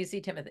wait till you see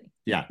Timothy.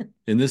 Yeah.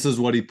 And this is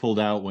what he pulled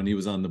out when he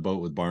was on the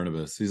boat with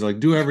Barnabas. He's like,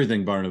 do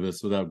everything,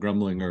 Barnabas, without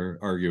grumbling or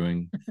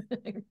arguing.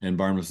 And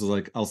Barnabas was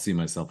like, I'll see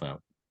myself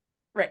out.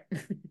 Right.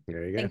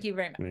 There you go. Thank you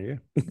very much. There you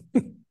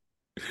go.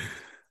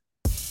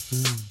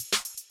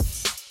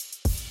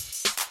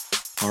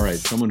 All right.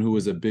 Someone who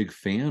was a big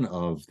fan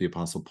of the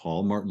Apostle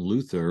Paul, Martin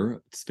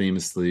Luther,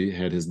 famously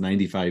had his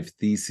 95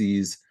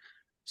 Theses,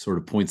 sort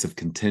of points of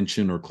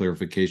contention or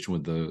clarification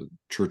with the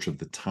church of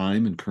the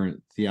time and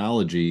current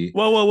theology.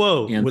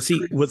 Whoa. And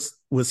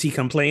was he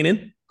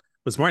complaining?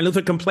 Was Martin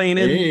Luther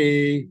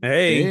complaining?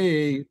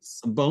 Hey,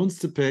 some bones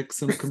to pick,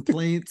 some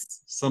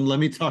complaints, some let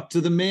me talk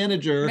to the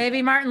manager.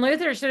 Maybe Martin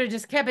Luther should have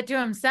just kept it to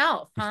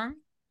himself, huh?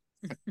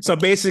 So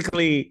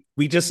basically,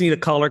 we just need to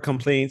call our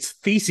complaints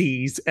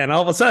theses, and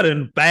all of a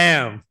sudden,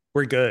 bam,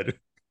 we're good.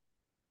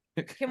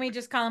 Can we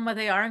just call them what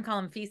they are and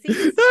call them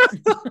feces?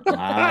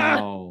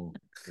 Wow.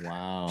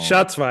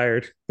 Shots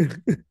fired.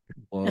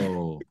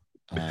 Whoa.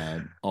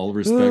 All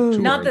respect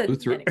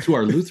to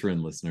our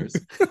Lutheran listeners.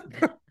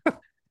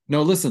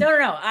 No, listen. No.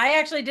 I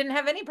actually didn't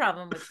have any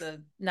problem with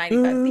the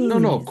 95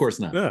 Theses. No, of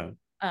course not. Yeah.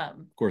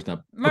 Of course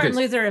not. Martin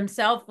Luther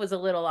himself was a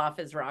little off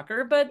his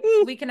rocker, but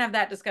we can have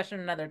that discussion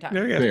another time.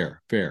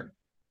 Fair.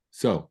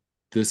 So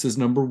this is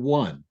number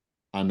 1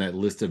 on that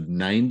list of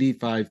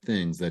 95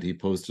 things that he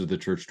posted to the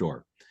church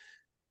door.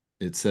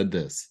 It said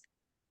this: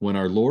 when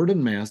our Lord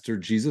and Master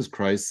Jesus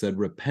Christ said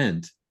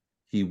repent,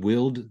 he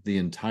willed the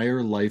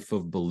entire life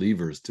of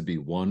believers to be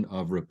one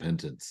of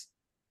repentance.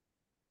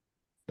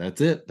 That's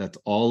it. That's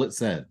all it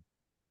said.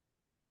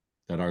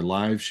 That our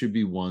lives should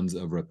be ones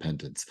of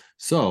repentance.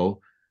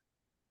 So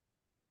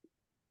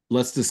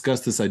let's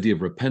discuss this idea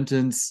of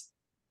repentance.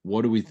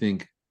 What do we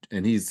think?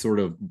 And he sort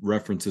of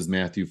references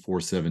Matthew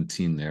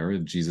 4:17 there.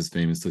 Jesus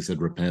famously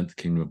said, repent, the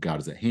kingdom of God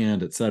is at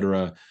hand,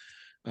 etc.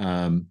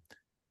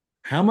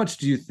 How much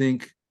do you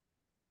think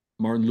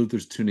Martin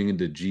Luther's tuning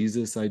into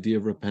Jesus' idea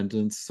of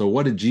repentance? So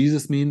what did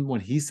Jesus mean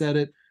when he said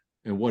it?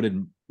 And what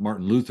did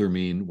Martin Luther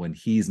mean when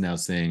he's now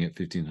saying it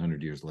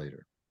 1,500 years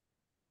later?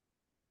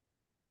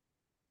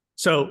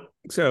 So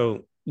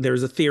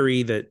there's a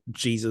theory that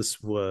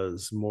Jesus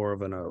was more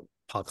of an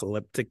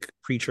apocalyptic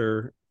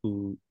preacher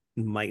who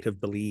might have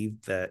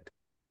believed that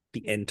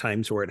the end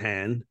times were at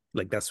hand.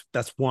 Like that's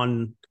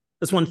one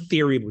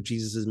theory of what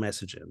Jesus is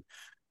messaging.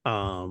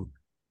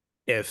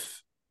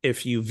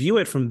 If you view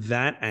it from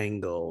that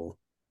angle,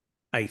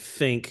 I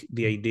think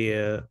the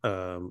idea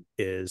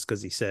is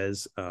because he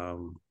says, I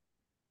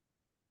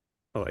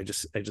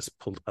just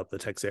pulled up the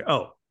text there.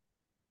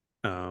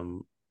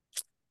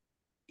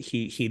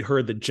 He'd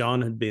heard that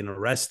John had been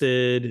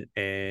arrested,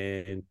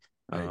 and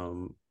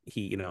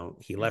he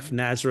left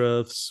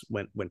Nazareth,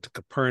 went to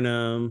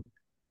Capernaum,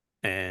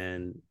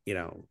 and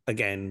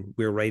again,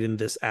 we're writing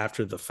this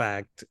after the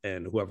fact,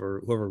 and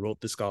whoever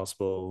wrote this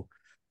gospel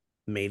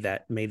made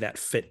that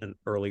fit an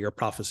earlier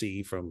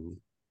prophecy from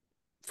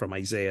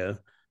Isaiah,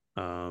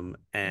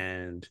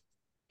 and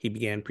he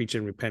began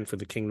preaching, repent, for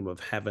the kingdom of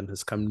heaven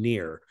has come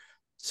near.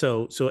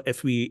 So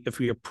if we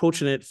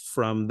approaching it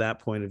from that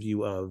point of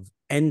view of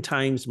end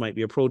times might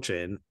be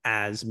approaching,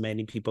 as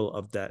many people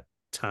of that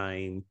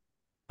time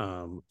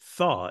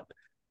thought,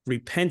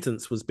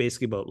 repentance was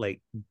basically about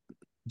like,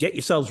 get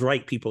yourselves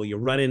right, people, you're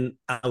running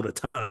out of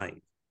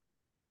time.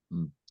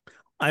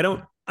 I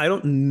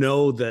don't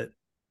know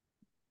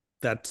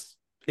that's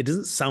it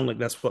doesn't sound like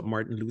that's what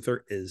Martin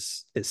Luther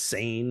is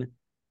saying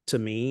to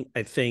me.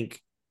 I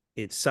think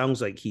it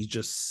sounds like he's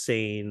just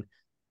saying,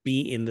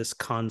 be in this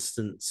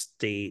constant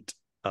state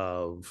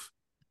of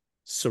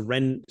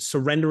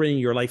surrendering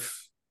your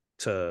life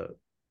to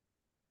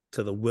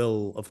the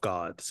will of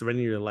God,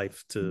 surrendering your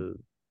life to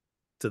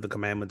the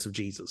commandments of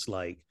Jesus.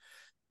 Like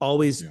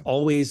always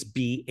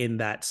be in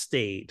that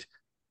state,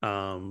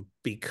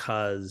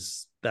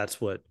 because that's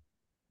what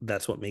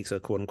makes a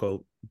quote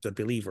unquote good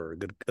believer,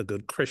 a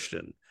good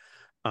Christian.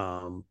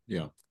 So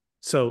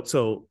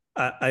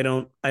I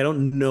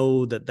don't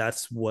know that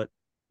that's what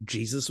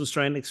Jesus was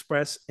trying to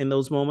express in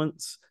those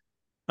moments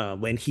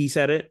when he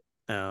said it.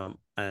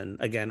 And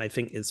again, I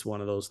think it's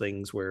one of those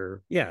things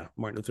where,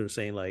 Martin Luther was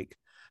saying, like,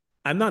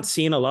 I'm not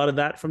seeing a lot of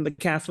that from the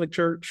Catholic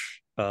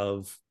Church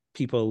of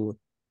people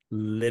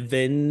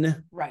living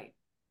right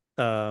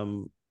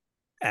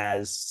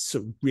as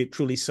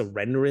truly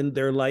surrendering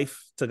their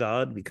life to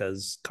God,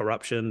 because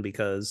corruption,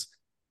 because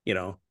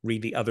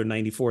read the other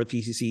 94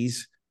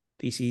 theses,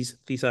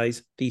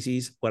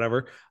 theses,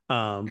 whatever.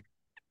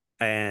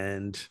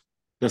 And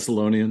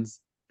Thessalonians.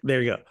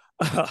 there you go.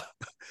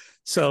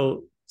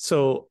 So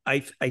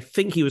I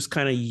think he was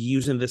kind of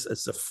using this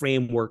as a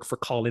framework for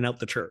calling out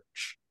the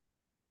church.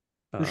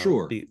 For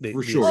sure.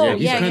 For sure. Oh,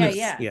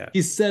 Yeah.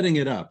 He's setting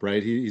it up,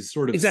 right? He's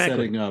sort of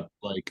setting up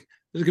like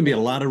there's going to be a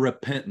lot of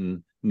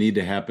repenting need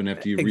to happen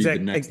after you read the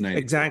next 90.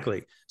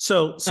 Exactly.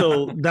 So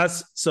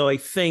I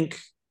think,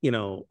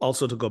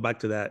 also to go back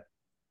to that,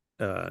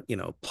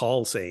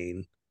 Paul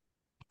saying,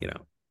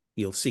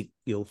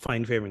 you'll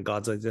find favor in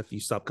God's eyes if you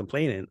stop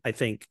complaining. I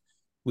think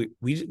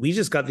we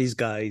just got these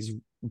guys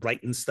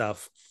writing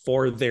stuff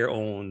for their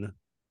own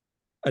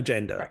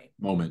agenda, right.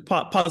 Moment,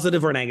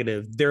 positive or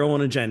negative, their own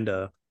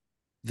agenda.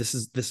 This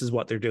is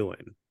what they're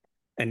doing,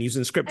 and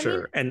using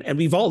scripture, and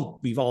we've all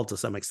to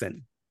some extent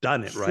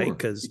done it, right?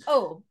 Because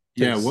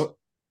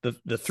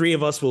the three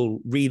of us will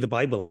read the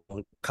Bible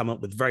and come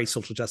up with very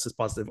social justice,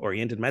 positive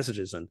oriented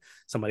messages, and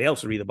somebody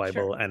else will read the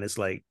Bible and it's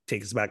like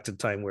takes us back to the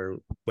time where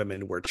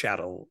women were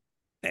chattel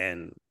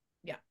and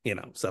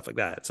stuff like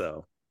that.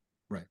 So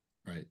right.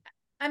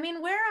 I mean,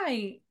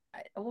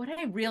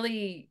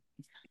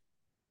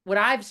 what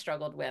I've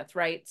struggled with,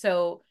 right?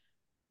 So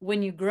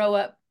when you grow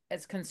up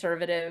as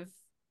conservative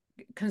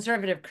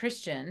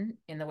Christian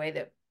in the way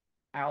that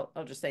I'll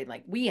just say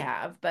like we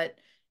have, but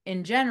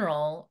in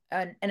general,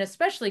 and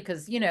especially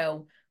because,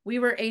 we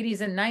were 80s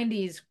and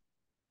 90s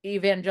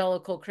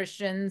evangelical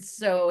Christians.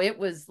 So it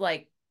was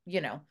like,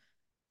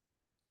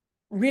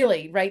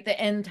 really, right, the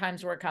end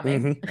times were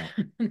coming.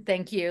 Mm-hmm.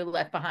 Thank you,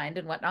 Left Behind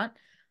and whatnot.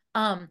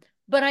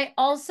 But I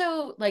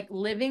also like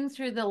living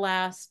through the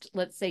last,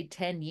 let's say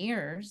 10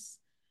 years,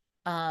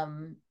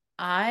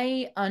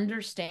 I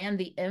understand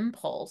the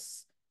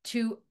impulse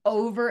to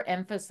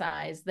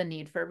overemphasize the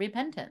need for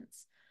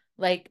repentance.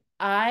 Like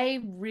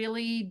I've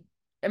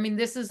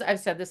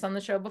said this on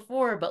the show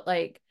before, but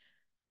like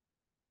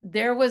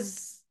there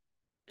was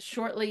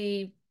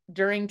shortly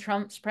during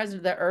Trump's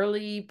presidency, the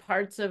early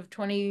parts of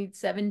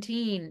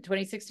 2016,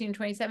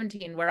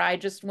 2017, where I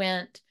just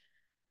went,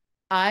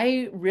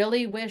 I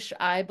really wish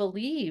I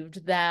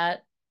believed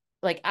that,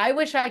 like, I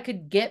wish I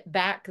could get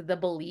back the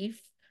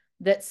belief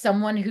that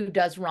someone who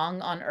does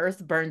wrong on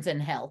earth burns in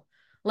hell.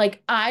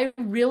 Like, I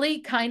really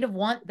kind of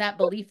want that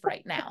belief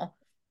right now.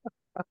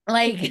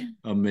 Like,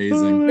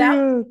 amazing.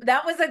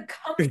 That was a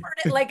comfort.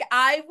 Like,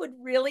 I would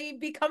really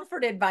be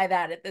comforted by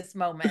that at this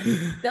moment,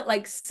 that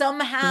like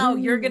somehow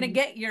you're going to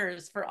get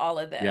yours for all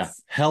of this. Yeah.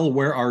 Hell,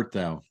 where art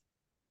thou?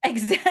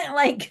 Exactly.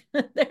 Like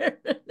there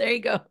you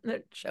go.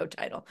 The show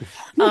title.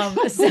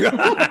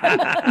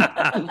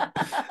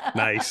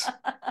 Nice.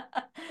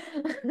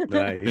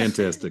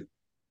 Fantastic.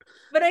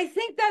 But I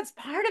think that's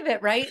part of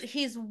it, right?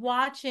 He's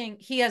watching.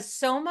 He has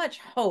so much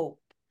hope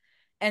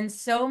and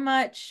so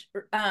much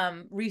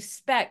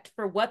respect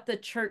for what the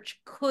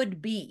church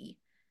could be,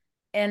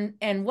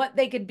 and what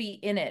they could be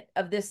in it,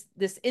 of this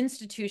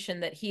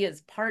institution that he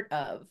is part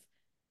of,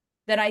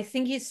 that I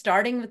think he's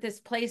starting with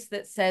this place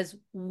that says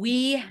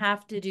we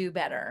have to do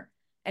better,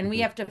 and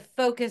we have to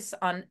focus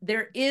on,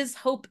 there is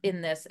hope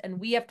in this, and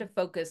we have to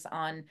focus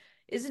on,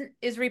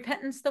 is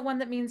repentance the one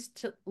that means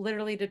to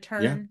literally to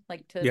turn,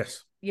 like to,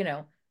 yes,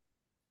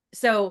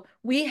 so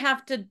we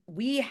have to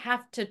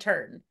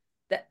turn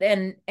that,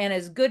 and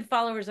as good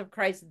followers of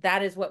Christ,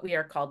 that is what we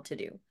are called to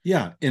do.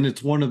 Yeah. And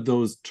it's one of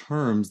those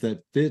terms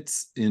that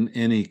fits in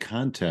any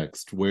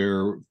context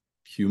where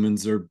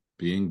humans are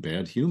being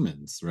bad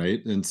humans,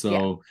 right? And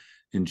so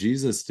in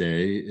Jesus'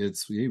 day,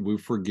 we're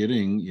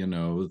forgetting,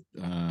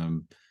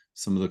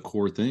 some of the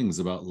core things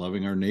about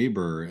loving our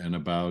neighbor and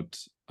about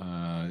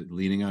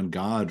leaning on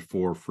God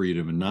for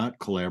freedom, and not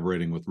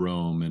collaborating with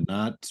Rome, and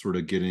not sort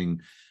of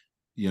getting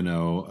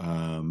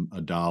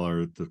a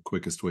dollar the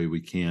quickest way we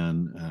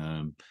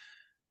can.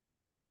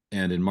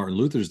 And in Martin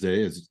Luther's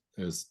day,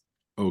 as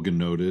Ogun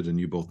noted, and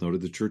you both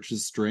noted, the church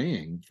is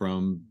straying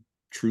from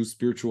true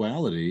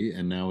spirituality,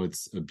 and now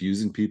it's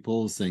abusing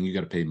people, saying you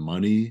got to pay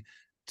money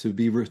to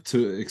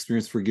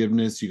experience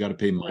forgiveness. You got to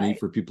pay money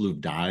for people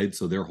who've died,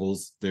 so their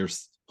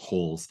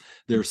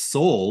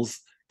souls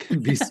can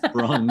be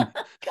sprung.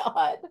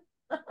 God.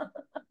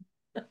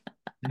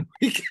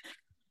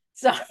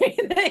 Sorry.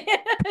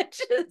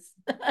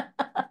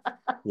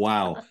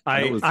 Wow.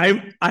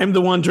 I'm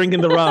the one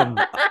drinking the rum.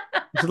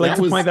 Just like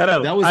to point that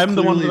out. I'm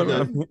the one with the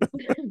rum.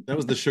 That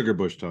was the sugar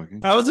bush talking.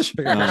 That was the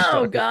sugar bush talking.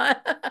 Oh God.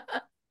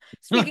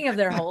 Speaking of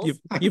their holes.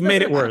 You've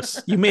made it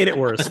worse. You made it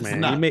worse,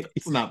 man.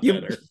 It's not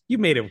better. You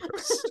made it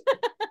worse.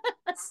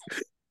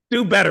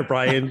 Do better,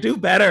 Brian. Do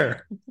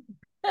better.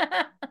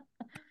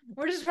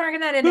 We're just working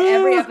that into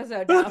every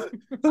episode now.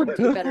 Do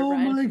better,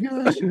 Brian. Oh my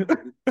gosh.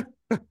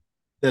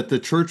 That the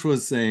church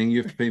was saying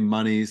you have to pay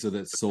money so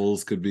that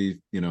souls could be,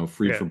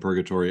 freed from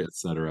purgatory,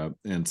 etc.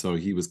 And so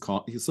he was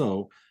called.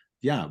 So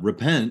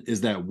repent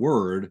is that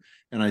word.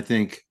 And I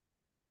think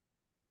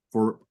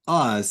for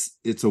us,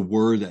 it's a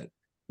word that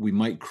we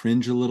might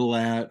cringe a little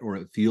at, or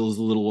it feels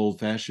a little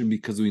old-fashioned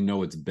because we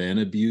know it's been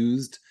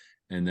abused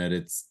and that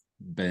it's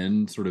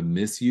been sort of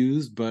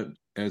misused. But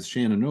as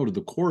Shannon noted,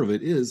 the core of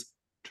it is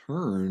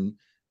turn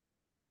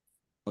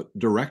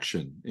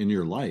direction in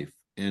your life.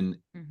 And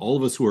Mm-hmm. all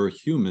of us who are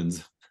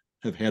humans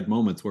have had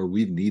moments where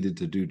we've needed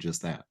to do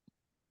just that.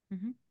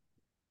 Mm-hmm.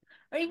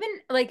 Or even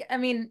like, I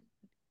mean,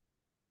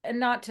 and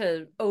not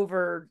to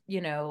over,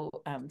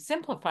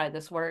 simplify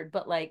this word,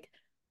 but like,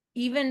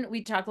 even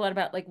we talk a lot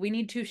about like, we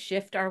need to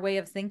shift our way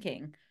of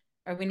thinking,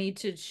 or we need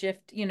to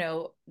shift,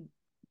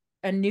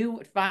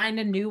 find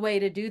a new way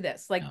to do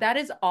this. Like that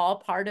is all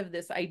part of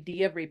this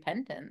idea of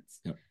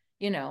repentance. Yep.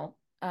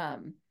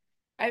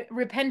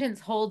 Repentance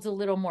holds a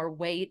little more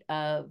weight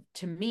to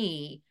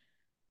me,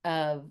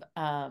 I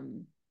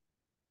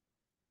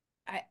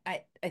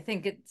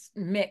think it's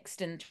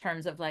mixed in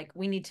terms of like,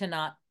 we need to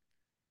not,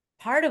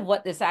 part of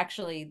what this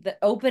actually, the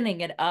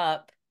opening it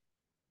up,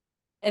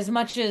 as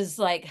much as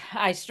like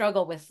I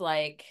struggle with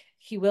like,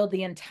 he willed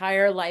the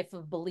entire life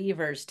of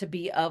believers to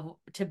be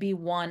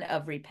one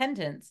of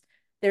repentance.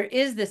 There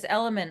is this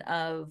element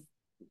of,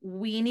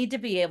 we need to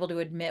be able to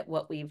admit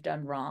what we've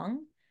done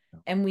wrong.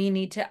 And we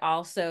need to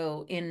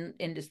also, in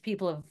just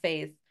people of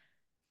faith,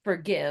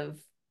 forgive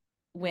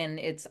when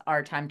it's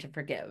our time to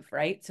forgive,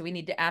 right? So we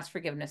need to ask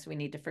forgiveness, we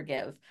need to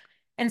forgive.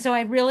 And so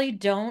I really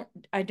don't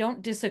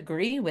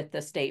disagree with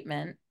the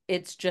statement.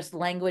 It's just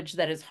language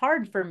that is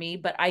hard for me,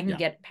 but I can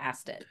get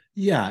past it.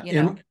 Yeah.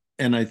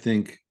 And I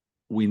think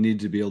we need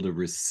to be able to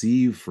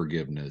receive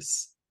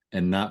forgiveness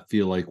and not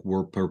feel like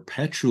we're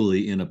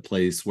perpetually in a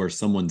place where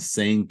someone's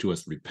saying to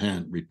us,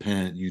 repent,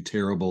 you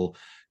terrible,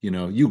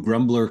 you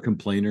grumbler,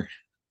 complainer,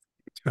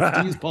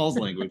 to use Paul's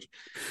language,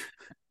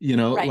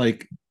 right.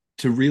 Like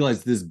to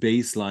realize this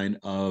baseline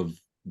of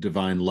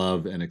divine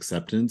love and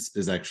acceptance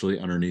is actually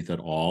underneath it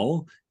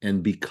all.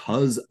 And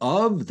because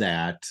of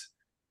that,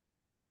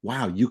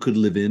 wow, you could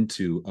live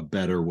into a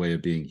better way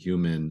of being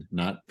human,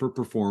 not for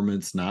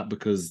performance, not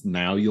because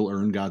now you'll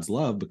earn God's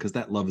love, because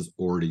that love is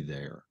already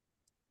there.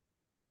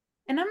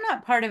 And I'm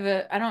not part of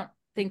I don't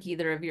think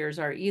either of yours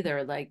are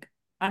either. Like,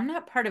 I'm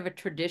not part of a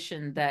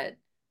tradition that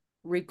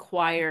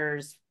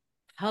requires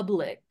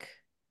public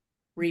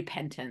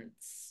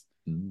repentance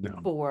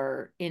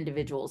for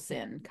individual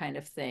sin kind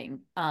of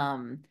thing.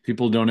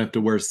 People don't have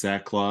to wear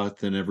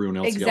sackcloth and everyone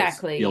else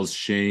yells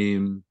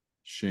shame.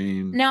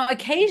 Now,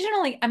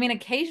 occasionally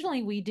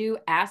we do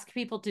ask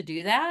people to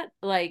do that.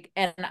 Like,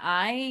 and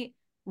I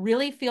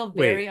really feel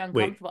very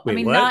uncomfortable.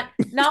 Wait, not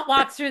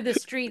walk through the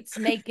streets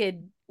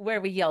naked where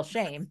we yell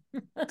shame.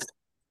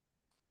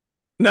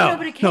 No,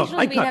 but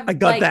occasionally I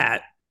got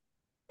that.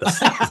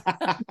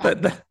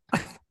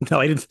 No,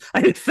 I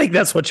didn't think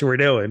that's what you were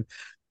doing.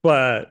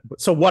 But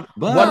so what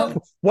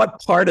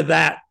part of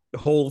that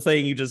whole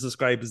thing you just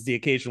described is the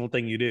occasional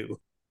thing you do?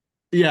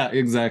 Yeah,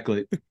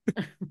 exactly.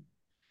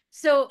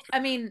 So, I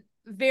mean,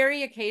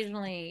 very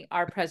occasionally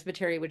our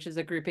presbytery, which is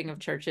a grouping of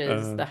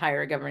churches, the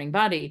higher governing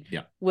body,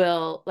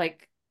 will,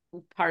 like,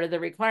 part of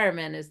the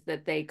requirement is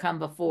that they come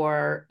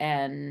before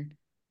and,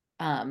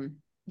 and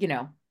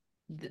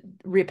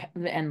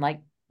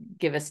like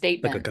give a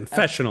statement, like a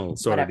confessional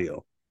sort of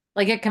deal,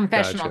 like a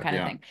confessional kind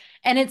of thing.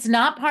 And it's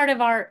not part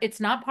of our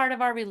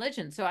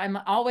religion. So I'm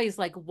always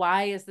like,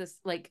 why is this,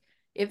 like,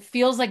 it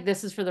feels like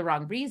this is for the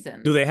wrong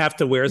reason. Do they have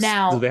to wear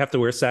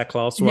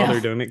sackcloth while they're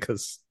doing it?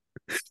 Because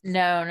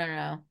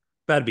no.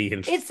 That'd be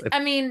interesting. I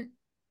mean,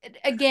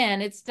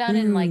 again, it's done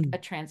in like a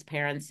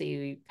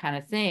transparency kind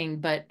of thing.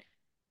 But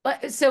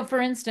so for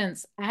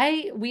instance,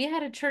 we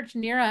had a church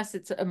near us.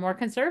 It's a more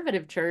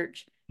conservative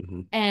church,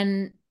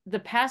 and the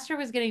pastor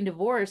was getting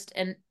divorced.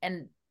 And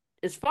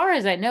as far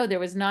as I know, there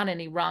was not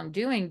any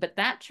wrongdoing, but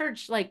that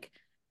church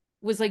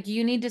was like,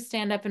 you need to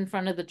stand up in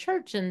front of the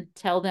church and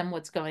tell them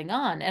what's going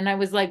on. And I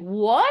was like,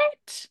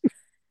 what?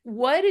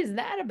 What is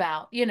that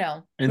about?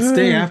 And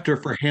stay after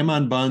for ham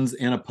on buns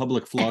and a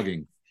public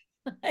flogging.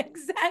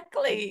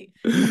 Exactly.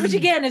 Which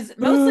again is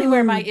mostly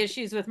where my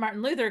issues with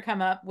Martin Luther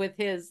come up, with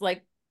his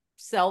like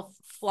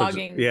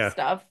self-flogging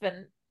stuff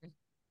and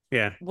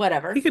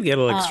whatever. He could get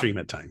a little extreme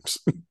at times.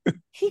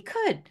 He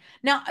could.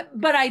 Now,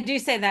 but I do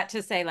say that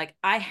to say, like,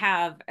 I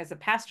have, as a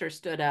pastor,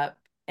 stood up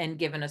and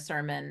given a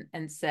sermon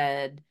and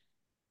said,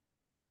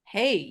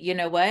 hey, you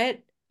know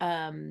what?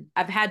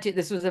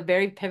 This was a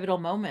very pivotal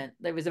moment.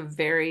 There was a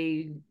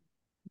very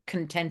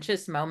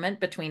contentious moment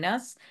between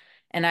us.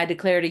 And I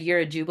declared a year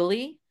of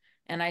Jubilee.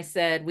 And I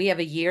said, we have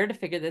a year to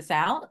figure this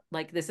out.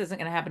 Like, this isn't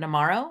going to happen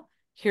tomorrow.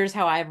 Here's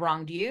how I've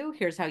wronged you.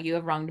 Here's how you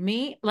have wronged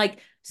me. Like,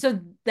 so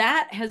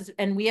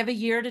and we have a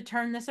year to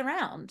turn this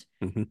around.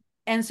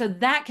 And so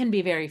that can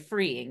be very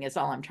freeing, is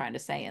all I'm trying to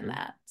say in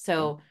that.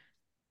 So,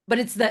 but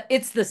it's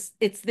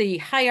the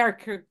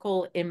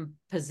hierarchical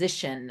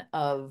imposition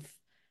of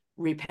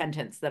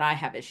repentance that I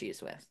have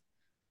issues with.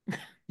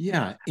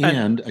 Yeah.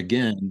 And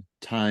again,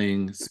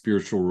 tying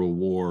spiritual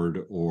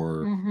reward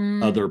or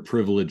other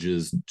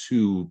privileges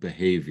to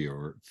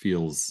behavior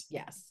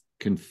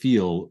can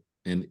feel,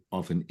 and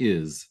often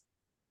is,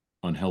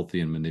 unhealthy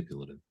and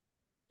manipulative.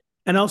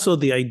 And also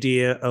the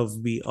idea of,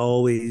 we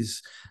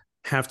always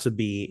have to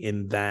be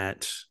in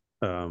that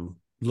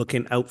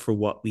looking out for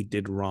what we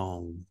did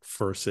wrong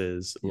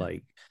versus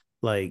like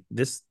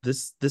this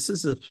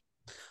is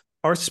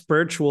our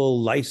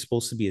spiritual life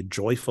supposed to be a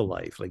joyful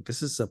life. Like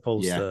this is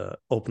supposed to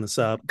open us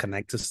up,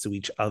 connect us to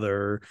each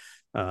other,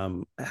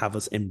 have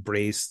us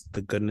embrace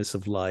the goodness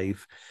of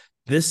life.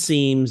 This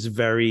seems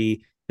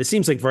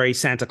like very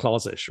Santa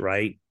Claus-ish,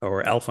 right?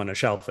 Or Elf on a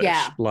Shelfish.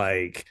 Yeah.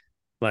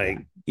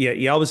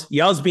 You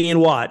always being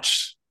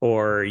watched,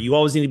 or you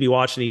always need to be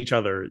watching each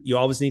other. You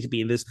always need to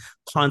be in this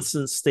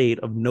constant state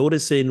of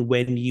noticing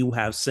when you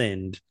have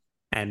sinned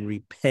and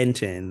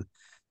repenting.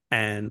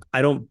 And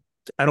I don't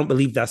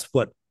believe that's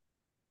what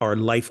our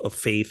life of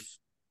faith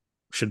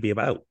should be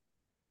about.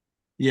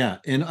 Yeah,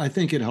 and I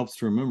think it helps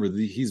to remember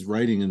that he's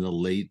writing in the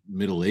late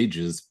Middle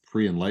Ages,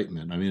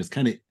 pre-Enlightenment. I mean, it's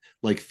kind of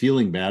like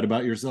feeling bad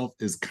about yourself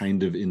is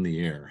kind of in the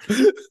air.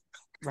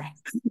 Right.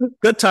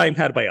 Good time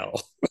had by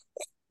all.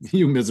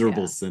 You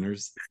miserable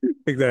sinners.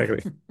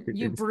 Exactly.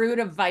 You brood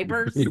of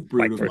vipers. You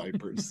brood of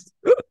vipers.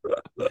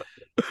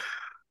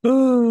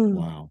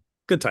 Wow.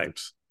 Good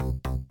times.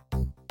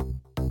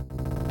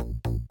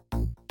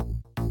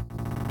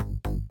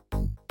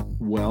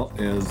 Well,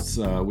 as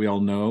we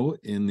all know,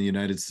 in the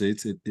United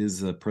States, it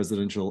is a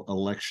presidential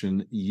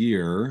election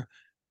year,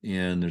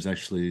 and there's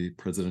actually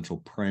presidential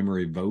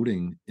primary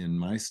voting in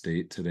my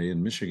state today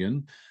in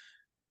Michigan,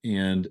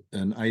 and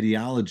an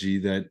ideology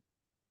that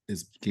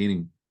is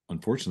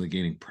unfortunately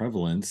gaining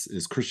prevalence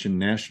is Christian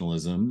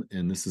nationalism,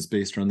 and this is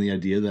based on the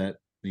idea that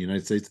the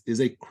United States is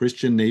a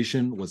Christian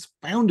nation, was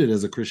founded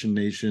as a Christian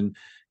nation,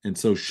 and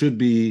so should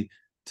be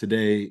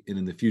today and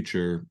in the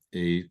future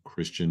a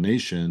Christian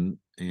nation.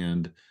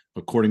 And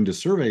according to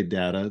survey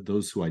data,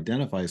 those who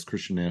identify as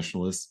Christian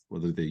nationalists,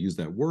 whether they use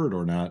that word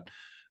or not,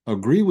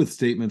 agree with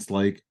statements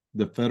like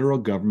the federal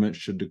government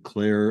should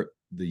declare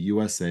the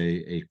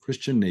USA a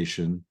Christian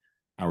nation.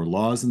 Our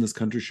laws in this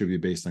country should be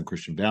based on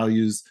Christian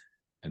values,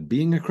 and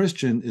being a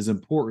Christian is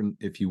important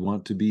if you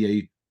want to be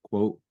a,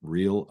 quote,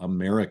 real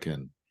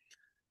American.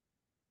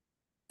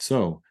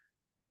 So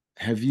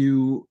have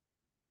you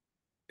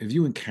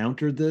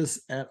encountered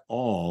this at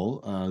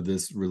all,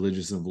 this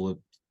religious and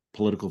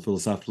political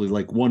philosophically,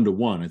 like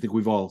one-to-one? I think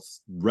we've all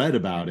read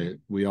about it.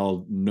 We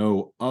all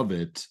know of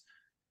it.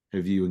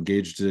 Have you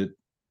engaged it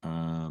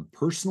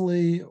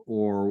personally,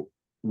 or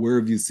where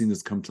have you seen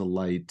this come to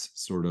light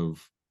sort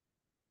of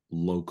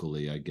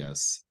locally, I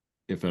guess,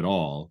 if at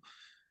all?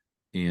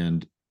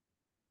 And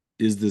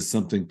is this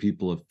something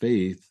people of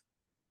faith,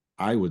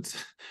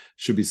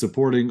 should be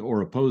supporting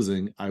or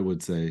opposing? I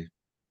would say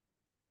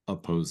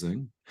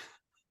opposing.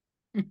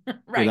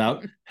 Right.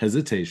 Without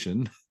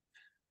hesitation.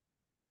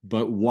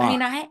 But why? I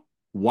mean,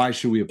 why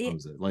should we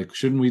oppose it? Like,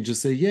 shouldn't we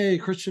just say, yay,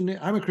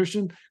 I'm a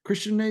Christian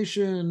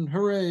nation,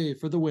 hooray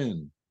for the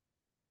win?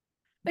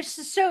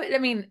 It's so, I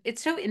mean,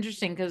 it's so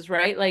interesting because,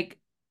 right, like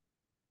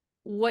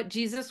what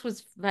Jesus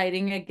was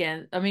fighting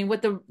against, I mean,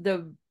 what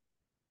the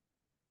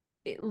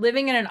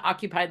living in an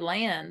occupied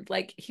land,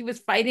 like he was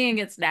fighting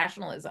against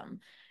nationalism,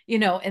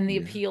 and the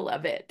appeal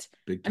of it.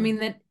 I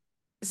mean,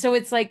 so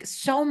it's like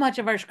so much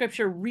of our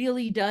scripture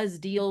really does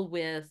deal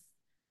with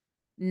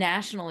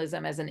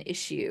nationalism as an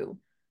issue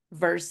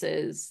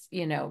versus,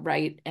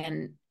 right.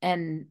 And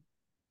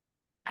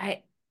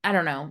I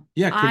don't know.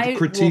 Yeah.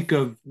 Critique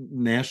of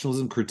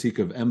nationalism, critique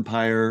of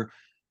empire,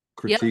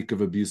 critique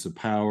of abuse of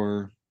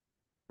power.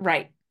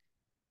 Right.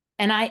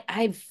 And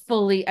I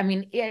fully, I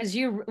mean,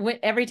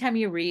 every time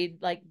you read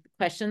like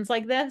questions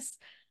like this,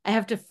 I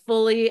have to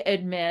fully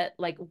admit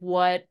like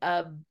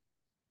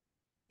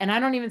and I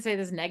don't even say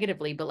this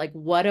negatively, but like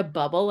what a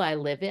bubble I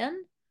live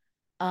in.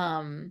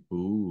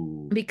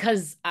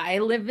 Because I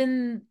live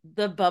in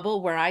the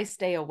bubble where I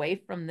stay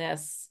away from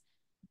this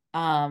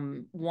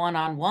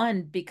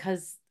one-on-one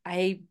because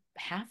I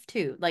have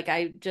to. Like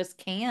I just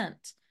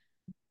can't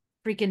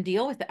freaking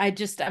deal with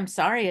it. I'm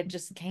sorry, I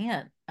just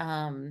can't.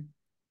 And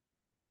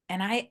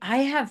I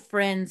have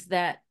friends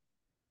that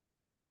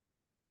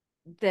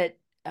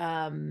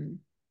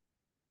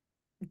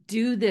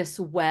do this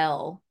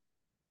well,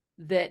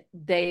 that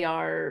they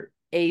are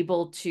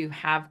able to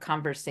have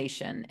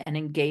conversation and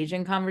engage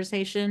in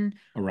conversation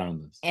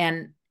around this.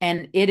 And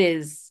it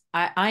is,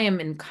 I am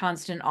in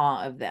constant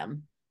awe of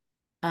them.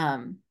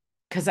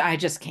 Because I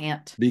just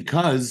can't.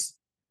 Because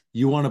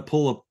you want to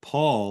pull a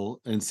Paul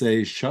and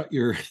say, shut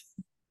your...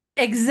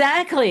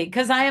 Exactly.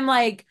 Because I am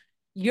like,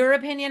 your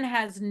opinion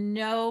has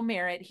no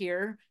merit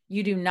here.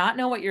 You do not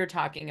know what you're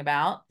talking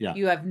about. Yeah.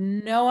 You have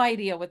no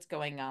idea what's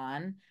going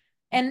on.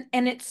 And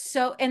it's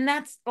so, and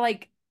that's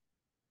like,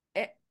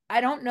 I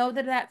don't know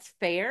that that's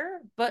fair,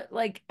 but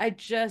like, I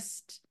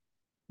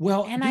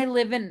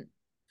live in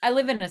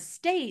a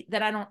state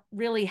that I don't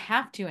really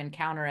have to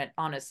encounter it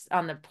on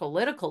the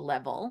political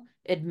level,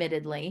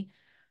 admittedly.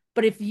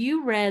 But if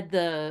you read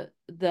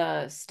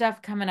the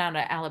stuff coming out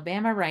of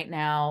Alabama right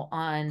now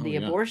on the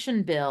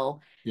abortion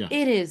bill,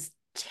 it is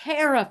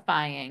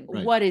terrifying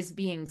what is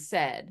being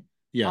said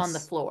on the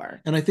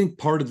floor. And I think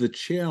part of the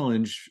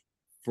challenge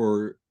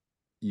for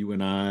you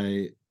and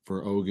I,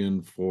 for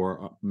Ogun,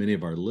 for many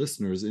of our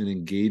listeners in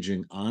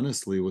engaging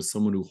honestly with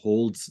someone who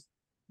holds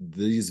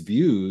these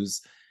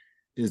views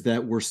is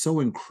that we're so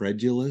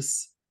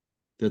incredulous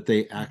that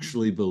they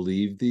actually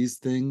believe these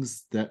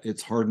things, that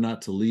it's hard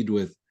not to lead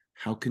with,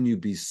 how can you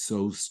be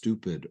so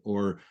stupid?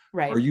 Or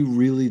Right. are you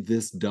really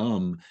this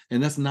dumb?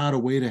 And that's not a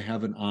way to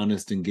have an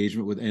honest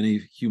engagement with any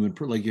human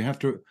like, you have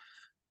to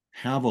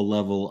have a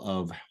level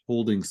of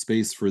holding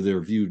space for their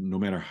view, no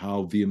matter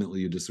how vehemently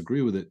you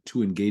disagree with it,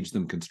 to engage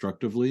them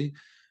constructively.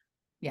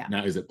 Yeah.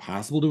 Now, is it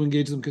possible to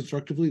engage them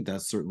constructively?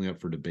 That's certainly up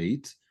for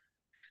debate.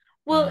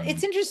 Well,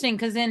 it's interesting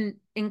because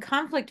in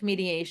conflict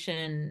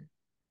mediation,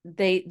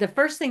 the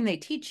first thing they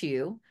teach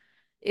you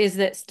is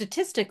that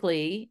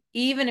statistically,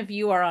 even if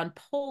you are on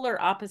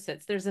polar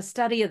opposites, there's a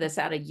study of this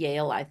out of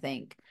Yale, I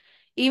think.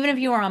 Even if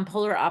you are on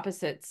polar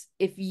opposites,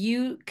 if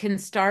you can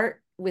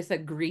start with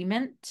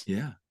agreement,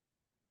 Yeah,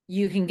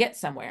 you can get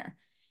somewhere.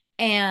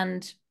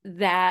 And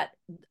that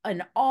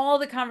in all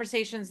the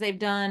conversations they've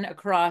done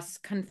across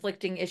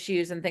conflicting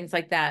issues and things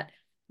like that,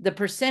 the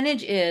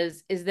percentage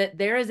is that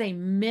there is a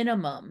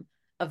minimum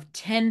of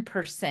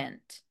 10%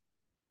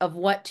 of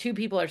what two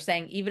people are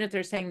saying, even if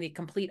they're saying the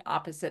complete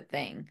opposite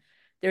thing.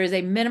 There is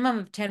a minimum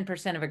of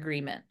 10% of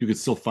agreement. you could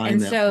still find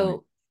And that so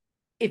point.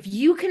 if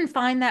you can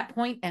find that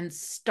point and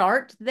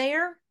start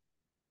there,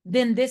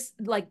 then this,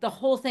 like, the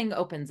whole thing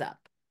opens up.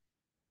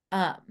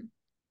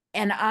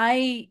 And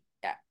I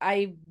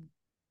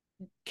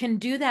can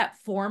do that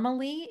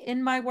formally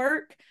in my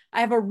work. I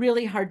have a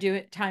really hard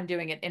time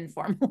doing it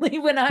informally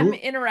when I'm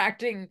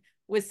interacting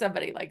with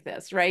somebody like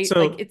this, right?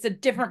 So, like, it's a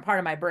different part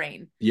of my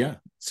brain. Yeah.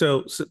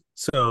 So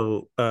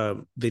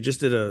they just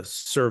did a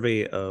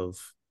survey of,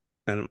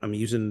 and I'm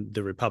using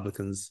the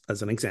Republicans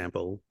as an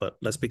example, but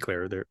let's be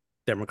clear, they're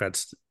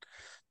Democrats,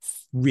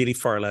 really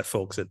far left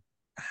folks that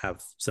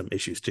have some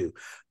issues too.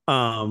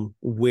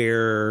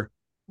 Where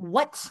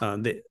what?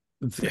 Spoiler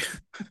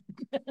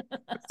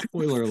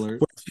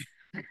alert.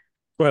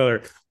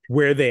 Spoiler,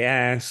 where they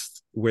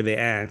asked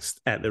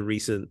at the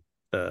recent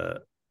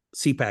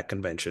CPAC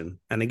convention,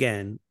 and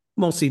again,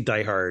 mostly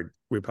diehard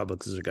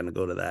Republicans are going to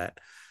go to that.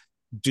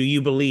 Do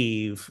you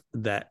believe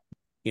that,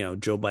 you know,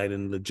 Joe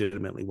Biden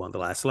legitimately won the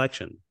last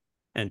election?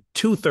 And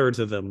 2/3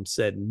 of them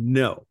said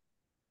no.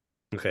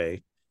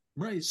 Okay.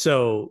 Right.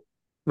 So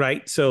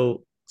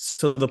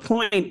the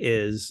point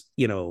is,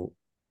 you know,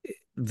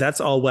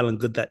 that's all well and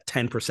good, that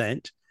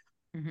 10%.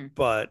 Mm-hmm.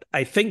 But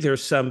I think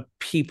there's some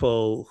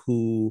people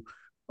who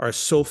are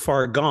so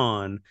far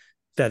gone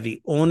that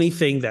the only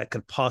thing that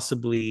could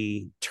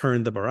possibly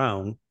turn them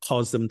around,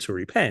 cause them to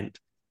repent,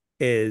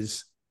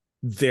 is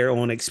their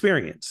own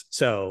experience.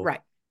 So,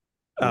 right.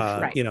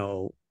 You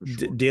know,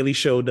 Daily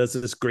Show does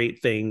this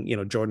great thing. You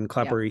know, Jordan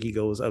Klepper, he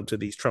goes out to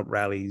these Trump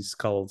rallies,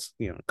 call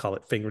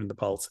it finger in the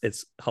pulse.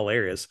 It's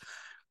hilarious.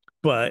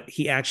 But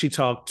he actually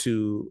talked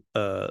to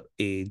a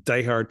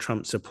diehard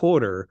Trump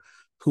supporter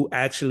who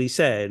actually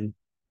said,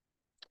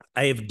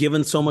 I have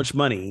given so much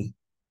money,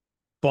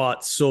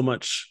 bought so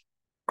much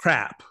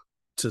crap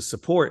to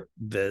support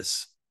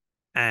this,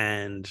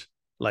 and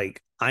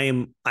like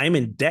I'm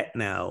in debt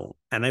now,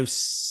 and I've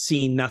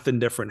seen nothing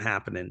different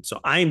happening. So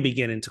I'm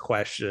beginning to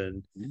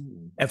question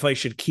if I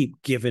should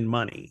keep giving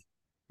money.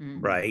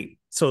 Right.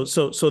 So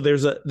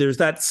there's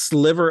that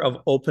sliver of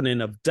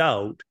opening of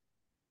doubt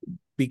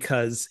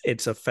because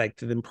it's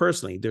affected them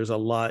personally. There's a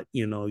lot,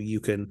 you know, you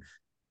can,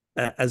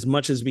 as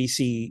much as we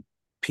see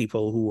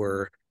people who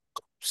are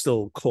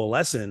still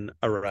coalescing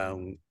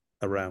around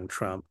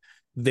Trump,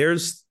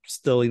 there's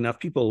still enough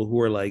people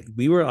who are like,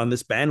 we were on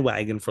this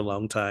bandwagon for a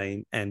long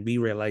time and we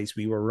realized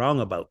we were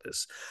wrong about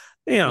this.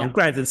 You know,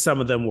 granted,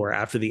 some of them were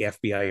after the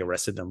FBI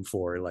arrested them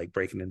for like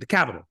breaking into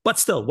Capitol, but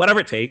still,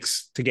 whatever it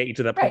takes to get you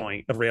to that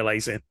point of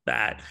realizing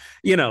that,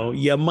 you know,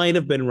 you might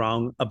have been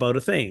wrong about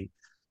a thing.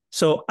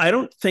 So I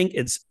don't think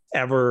it's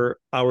ever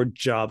our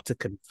job to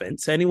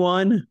convince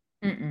anyone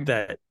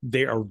that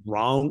they are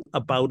wrong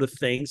about a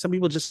thing. Some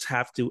people just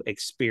have to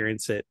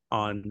experience it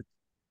on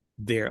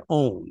their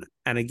own.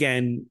 And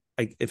again,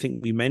 I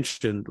think we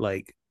mentioned,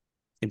 like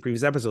in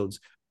previous episodes,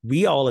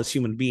 we all as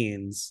human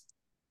beings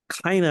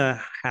kind of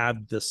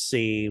have the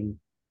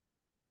same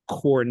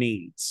core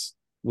needs,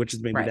 which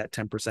is maybe that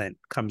 10%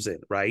 comes in,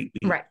 right?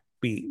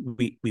 We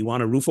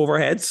want a roof over our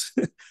heads.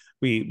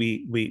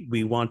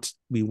 we want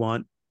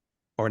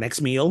our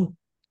next meal.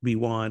 We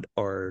want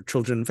our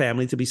children and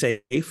family to be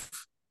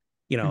safe.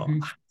 You know,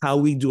 how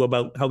we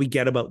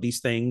get about these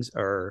things,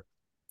 or,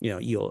 you know,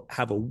 you'll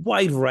have a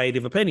wide variety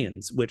of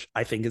opinions, which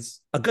I think is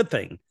a good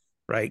thing,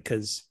 right?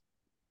 Because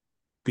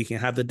we can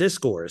have the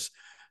discourse.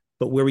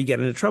 But where we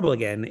get into trouble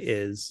again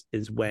is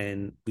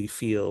when we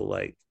feel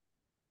like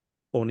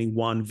only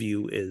one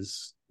view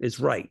is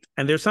right.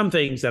 And there's some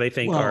things that I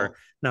think are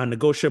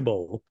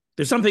non-negotiable.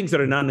 There's some things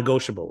that are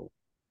non-negotiable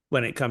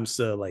when it comes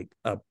to like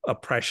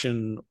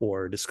oppression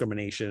or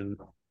discrimination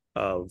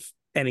of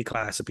any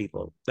class of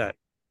people. That,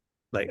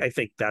 like, I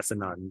think that's a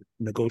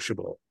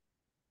non-negotiable.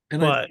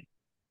 But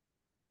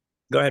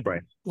go ahead,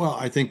 Brian. Well,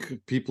 I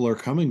think people are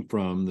coming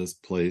from this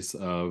place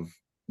of,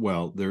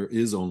 well, there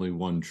is only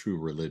one true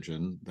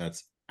religion.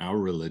 That's our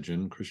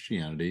religion,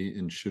 Christianity.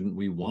 And shouldn't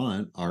we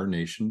want our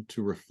nation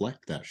to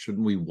reflect that?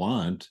 Shouldn't we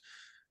want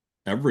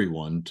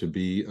everyone to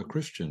be a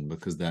Christian,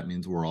 because that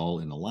means we're all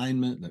in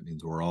alignment. That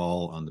means we're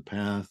all on the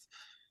path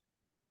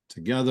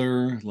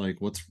together. Like,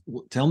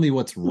 tell me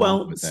what's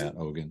wrong with that,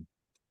 Ogun?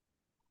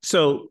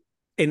 So,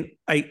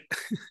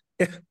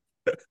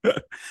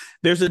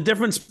 there's a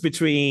difference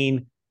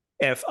between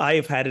if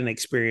I've had an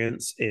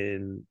experience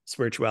in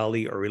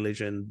spirituality or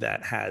religion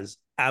that has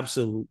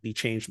absolutely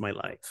changed my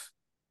life,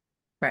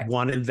 right,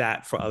 wanted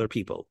that for other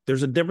people.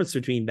 There's a difference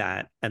between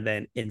that and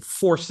then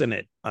enforcing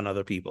it on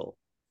other people.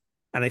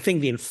 And I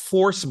think the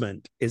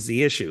enforcement is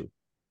the issue,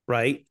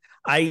 right?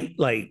 I've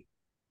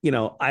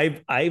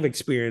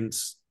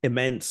experienced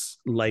immense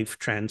life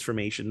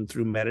transformation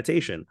through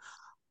meditation.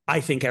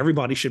 I think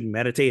everybody should be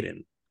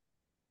meditating,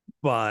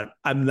 but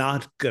I'm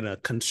not gonna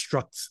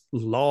construct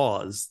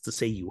laws to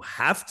say you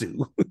have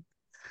to.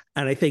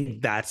 And I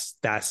think that's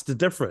the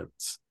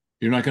difference.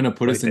 You're not going to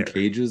put us in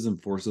cages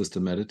and force us to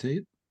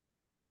meditate?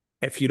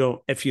 If you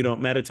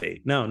don't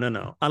meditate,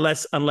 no,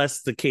 unless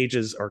the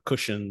cages are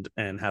cushioned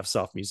and have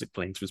soft music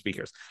playing through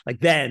speakers, like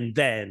then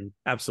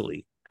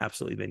absolutely,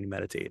 then you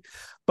meditate.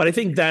 But I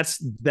think that's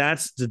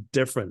the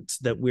difference,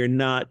 that we're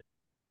not.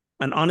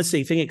 And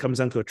honestly, I think it comes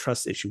down to a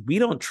trust issue. We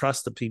don't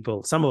trust the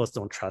people. Some of us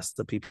don't trust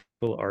the people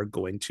are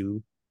going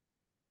to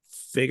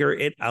figure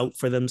it out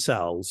for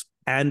themselves,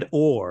 and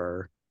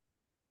or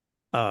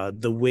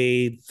the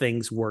way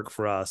things work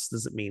for us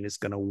doesn't mean it's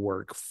going to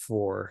work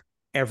for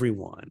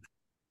everyone.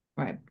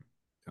 right.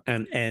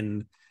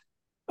 And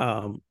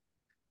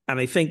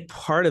I think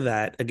part of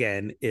that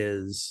again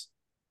is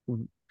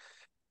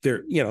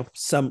there.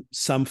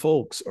 Some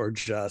folks are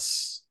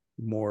just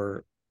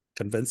more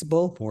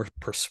convincible, more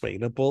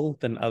persuadable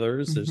than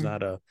others. Mm-hmm. There's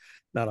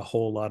not a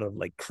whole lot of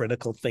like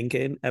critical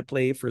thinking at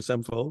play for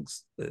some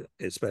folks,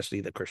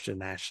 especially the Christian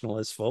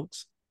nationalist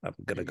folks. I'm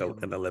gonna go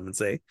on a limb and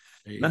say,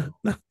 not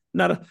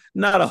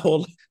a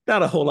whole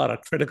lot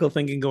of critical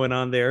thinking going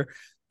on there.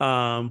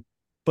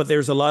 But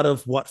there's a lot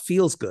of what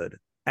feels good,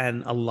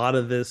 and a lot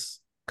of this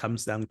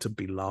comes down to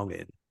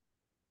belonging.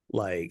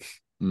 Like,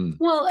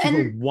 well,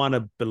 people want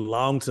to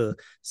belong to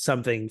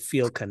something,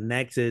 feel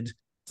connected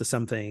to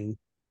something,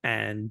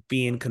 and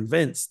being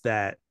convinced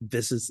that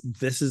this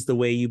is the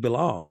way you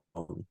belong.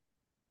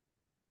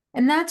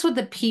 And that's what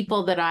the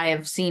people that I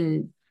have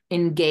seen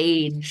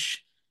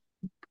engage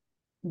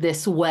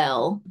this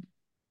well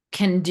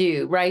can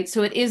do, right?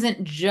 So it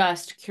isn't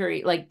just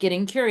like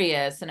getting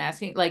curious and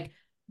asking, like,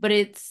 but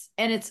it's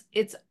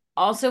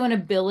also an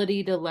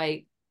ability to,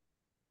 like,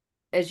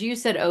 as you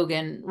said,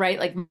 Ogun, right?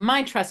 Like,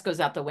 my trust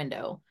goes out the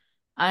window.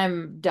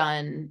 I'm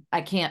done.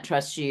 I can't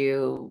trust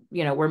you.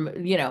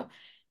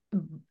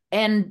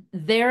 And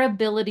their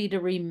ability to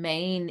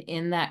remain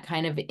in that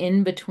kind of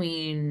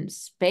in-between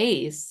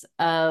space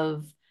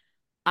of,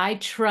 I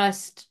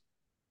trust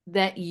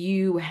that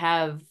you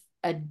have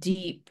a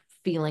deep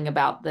feeling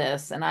about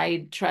this, and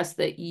I trust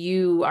that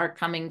you are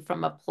coming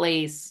from a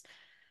place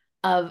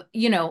of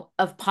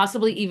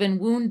possibly even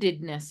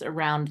woundedness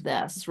around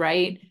this,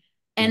 right?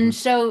 And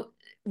so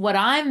what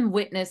I'm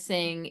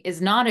witnessing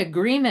is not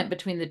agreement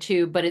between the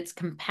two, but it's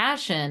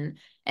compassion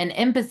and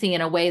empathy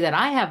in a way that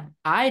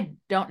I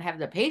don't have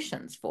the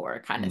patience for,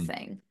 kind of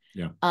thing.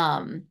 Yeah.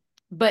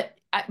 But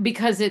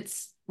because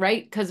it's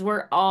right, because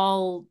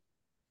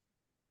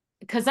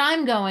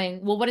I'm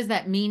going, well, what does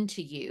that mean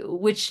to you?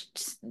 Which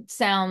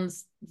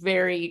sounds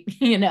very,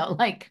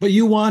 like. But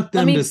you want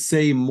them to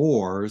say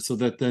more, so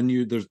that then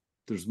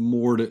there's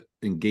more to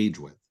engage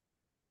with.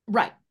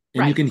 Right.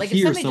 And you can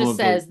hear some of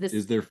this.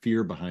 Is there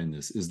fear behind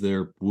this? Is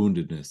there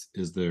woundedness?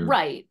 Is there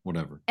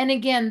whatever? And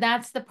again,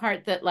 that's the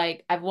part that,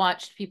 like, I've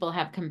watched people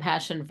have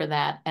compassion for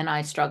that, and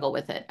I struggle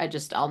with it.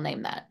 I'll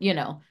name that,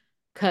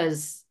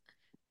 because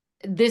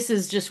this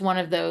is just one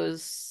of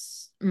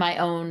those, my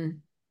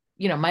own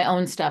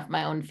stuff,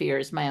 my own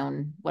fears, my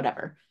own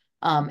whatever.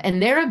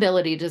 And their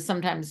ability to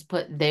sometimes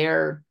put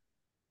their,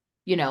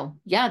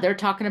 they're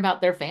talking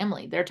about their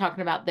family. They're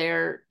talking about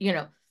their,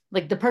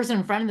 like, the person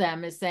in front of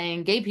them is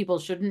saying gay people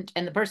shouldn't,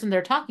 and the person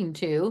they're talking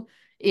to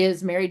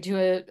is married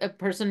to a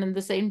person in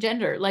the same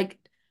gender. Like,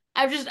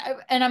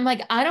 and I'm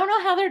like, I don't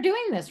know how they're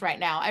doing this right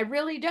now. I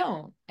really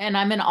don't. And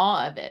I'm in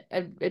awe of it.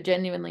 I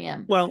genuinely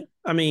am. Well,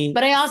 I mean,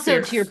 but I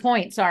also, to your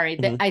point, sorry,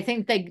 that I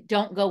think they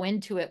don't go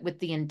into it with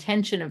the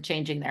intention of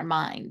changing their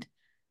mind.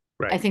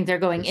 Right. I think they're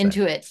going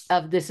into it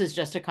of, this is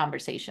just a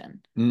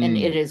conversation, and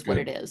it is what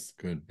it is.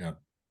 Good. Yeah.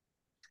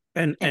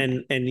 And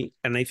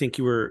I think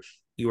you were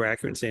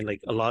accurate in saying,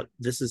 like, a lot,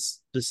 this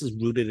is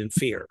rooted in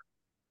fear,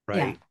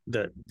 right?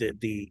 Yeah.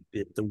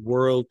 The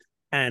world,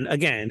 and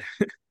again,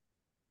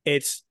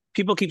 it's,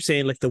 people keep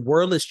saying, like, the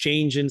world is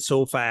changing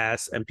so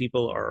fast, and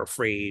people are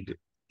afraid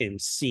in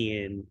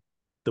seeing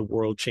the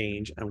world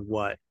change and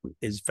what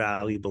is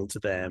valuable to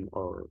them,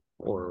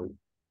 or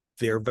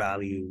their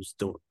values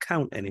don't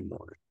count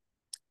anymore.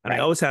 And right.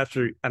 I always have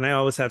to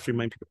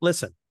remind people,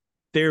 listen,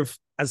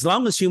 as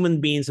long as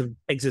human beings have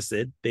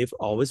existed, they've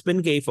always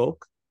been gay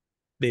folk.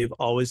 They've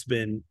always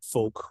been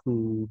folk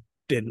who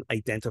didn't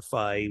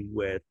identify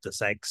with the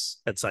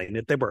sex assigned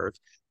at their birth.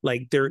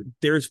 Like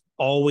there's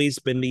always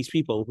been these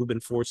people who've been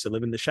forced to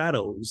live in the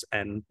shadows,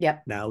 and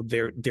Yep. now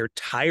they're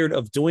tired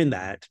of doing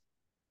that.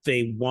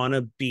 They want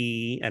to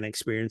be and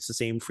experience the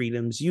same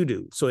freedoms you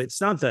do. So it's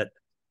not that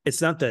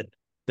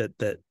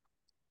that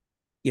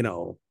you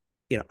know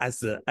as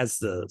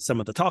the some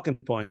of the talking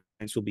points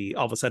will be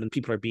all of a sudden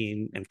people are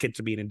being and kids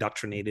are being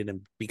indoctrinated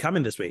and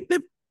becoming this way.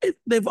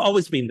 They've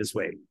always been this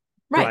way,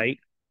 Right. right?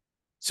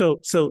 So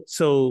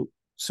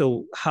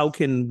how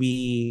can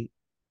we,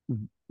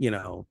 you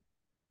know,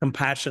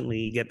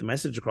 compassionately get the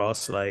message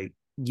across? Like,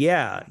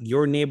 yeah,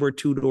 your neighbor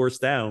 2 doors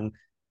down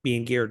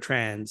being gay or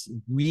trans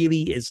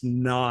really is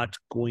not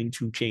going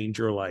to change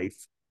your life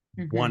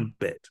one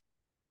bit,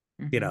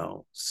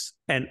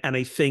 and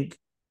I think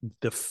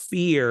the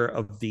fear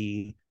of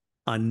the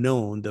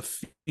unknown, the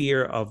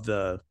fear of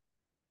the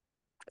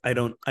I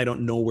don't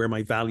know where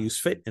my values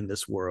fit in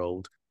this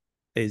world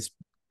is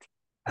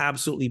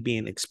absolutely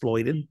being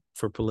exploited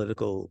for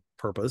political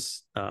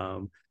purpose,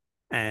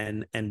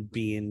 and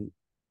being,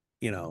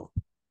 you know,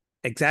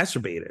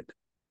 exacerbated.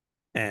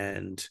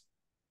 And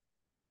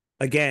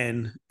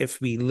again, if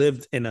we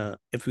lived in a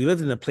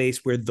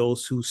place where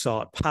those who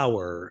sought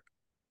power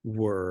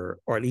were,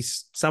 or at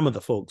least some of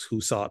the folks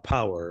who sought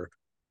power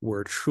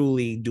were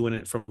truly doing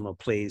it from a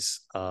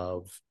place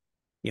of,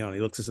 he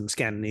looks at some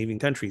Scandinavian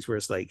countries where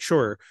it's like,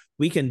 sure,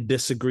 we can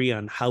disagree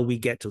on how we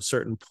get to a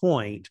certain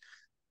point,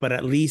 but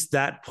at least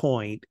that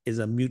point is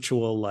a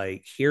mutual,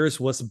 like, here's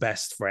what's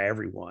best for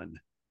everyone.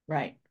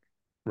 Right.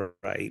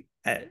 Right.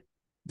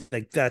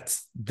 Like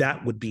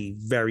that would be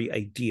very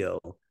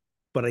ideal.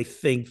 But I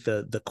think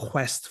the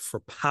quest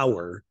for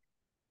power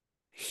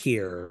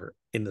here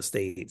in the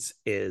States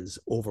is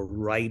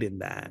overriding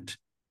that.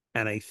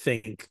 And I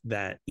think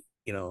that,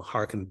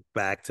 harken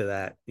back to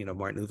that,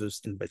 Martin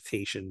Luther's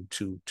invitation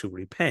to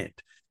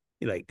repent,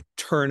 like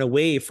turn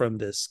away from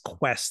this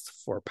quest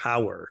for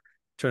power,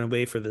 turn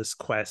away from this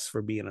quest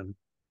for being on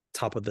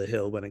top of the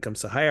hill when it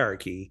comes to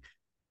hierarchy.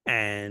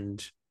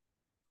 And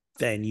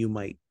then you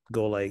might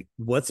go like,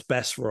 what's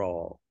best for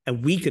all?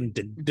 And we can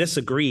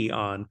disagree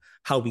on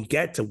how we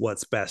get to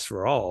what's best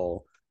for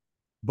all,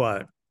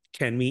 but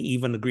can we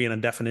even agree on a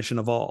definition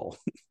of all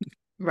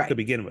Right. to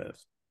begin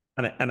with?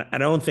 And I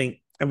don't think,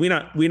 and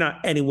we're not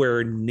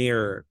anywhere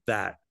near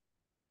that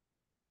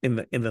in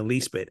the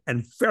least bit,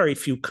 and very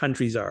few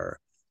countries are.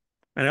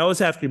 And I always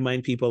have to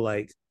remind people,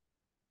 like,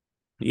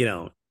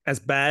 as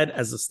bad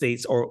as the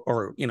States,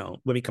 or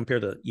when we compare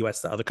the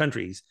U.S. to other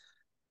countries,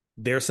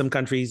 there are some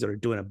countries that are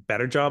doing a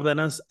better job than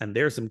us, and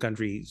there are some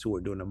countries who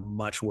are doing a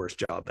much worse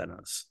job than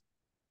us.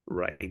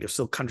 Right? There's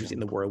still countries in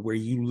the world where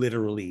you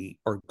literally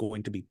are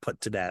going to be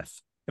put to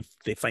death if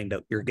they find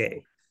out you're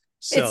gay.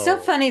 It's so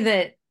funny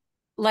that,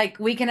 like,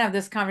 we can have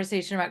this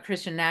conversation about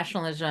Christian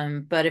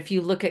nationalism, but if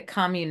you look at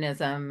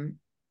communism,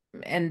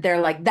 and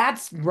they're like,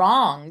 that's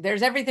wrong.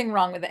 There's everything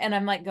wrong with it. And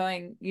I'm like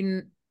going,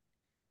 you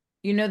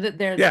know that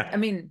there's, yeah. I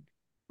mean,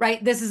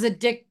 right, this is a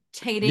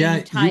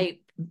dictating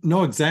type.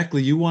 No,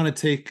 exactly. You want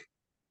to take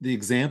the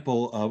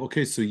example of,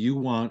 okay, so you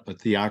want a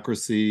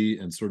theocracy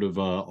and sort of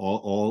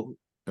all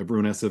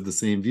everyone has to have the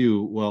same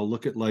view. Well,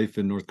 look at life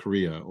in North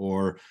Korea,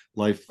 or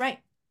life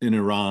in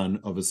Iran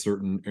of a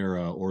certain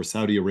era, or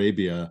Saudi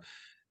Arabia,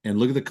 and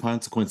look at the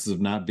consequences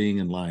of not being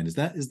in line. Is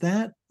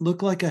that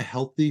look like a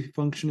healthy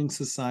functioning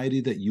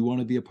society that you want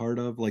to be a part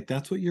of? Like,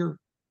 that's what you're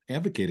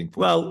advocating for.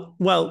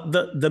 Well,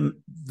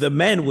 the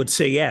men would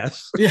say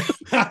yes.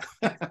 Yeah.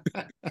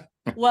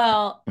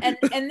 Well, and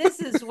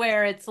this is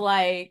where it's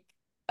like,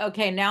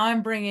 okay, now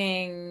I'm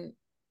bringing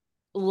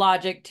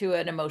logic to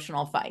an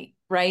emotional fight,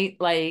 right?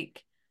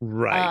 Like,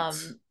 right.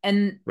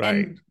 And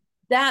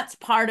that's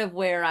part of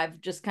where I've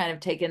just kind of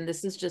taken,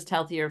 this is just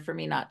healthier for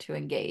me not to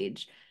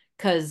engage,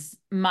 because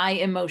my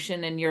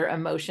emotion and your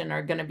emotion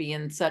are going to be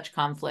in such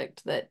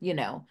conflict that,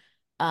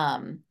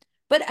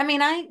 but I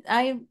mean,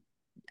 I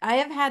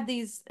have had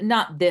these,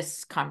 not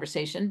this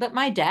conversation, but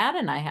my dad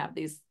and I have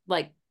these,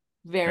 like,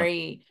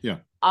 very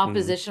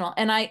oppositional.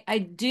 And I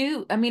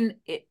do, I mean,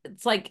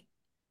 it's like,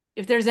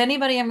 if there's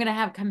anybody I'm going to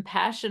have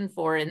compassion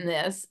for in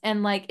this,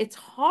 and like, it's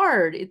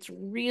hard, it's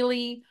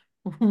really,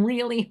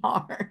 really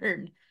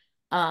hard.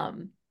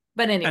 But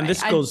anyway, and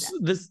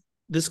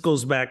this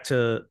goes back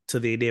to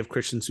the idea of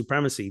Christian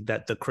supremacy,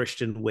 that the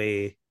Christian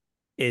way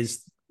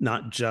is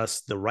not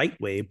just the right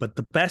way, but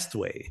the best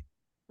way.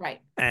 Right.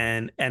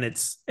 And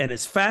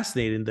it's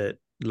fascinating that,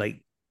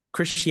 like,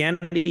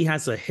 Christianity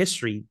has a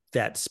history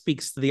that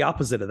speaks to the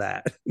opposite of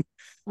that.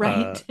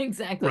 Right.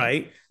 Exactly.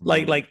 Right.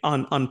 Like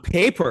on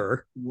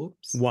paper,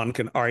 one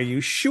can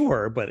argue,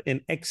 sure, but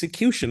in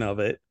execution of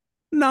it,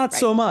 not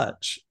so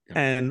much.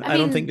 And I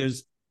don't think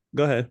there's,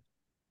 go ahead.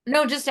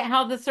 No, just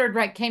how the Third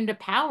Reich came to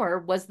power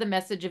was the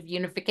message of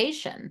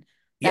unification.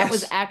 That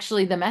was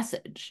actually the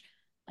message.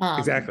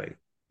 Exactly.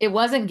 It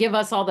wasn't give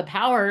us all the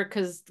power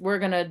because we're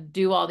going to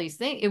do all these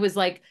things. It was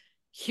like,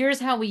 here's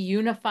how we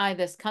unify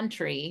this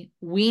country.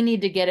 We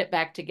need to get it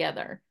back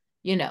together.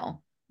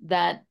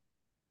 That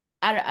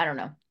I don't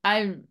know.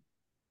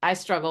 I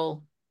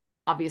struggle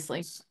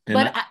obviously.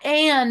 And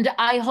And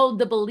I hold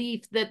the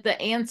belief that the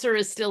answer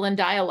is still in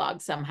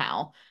dialogue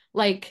somehow.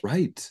 Like,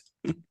 right.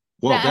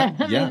 Well,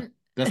 I mean,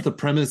 that's the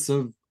premise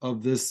of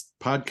this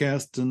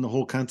podcast and the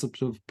whole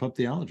concept of pub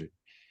theology.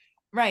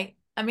 right.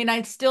 I mean,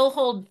 I still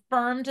hold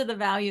firm to the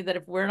value that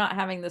if we're not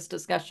having this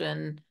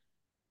discussion,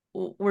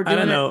 we're I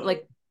don't doing know. it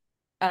like,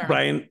 I don't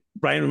know.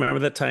 Brian, remember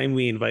that time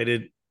we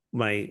invited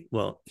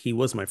he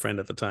was my friend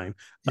at the time,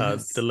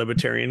 Yes. the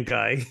libertarian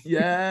guy.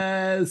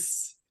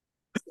 Yes.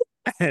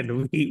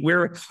 And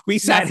we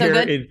sat so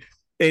here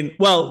and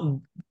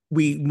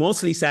we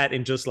mostly sat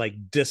in just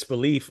like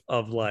disbelief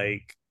of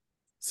like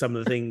some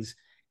of the things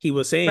he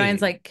was saying.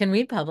 Brian's like, can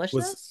we publish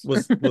this?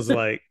 Was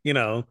like,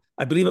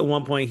 I believe at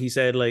one point he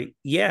said like,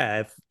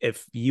 yeah,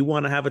 if you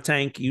want to have a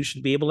tank, you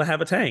should be able to have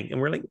a tank.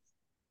 And we're like,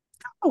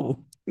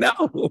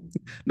 no,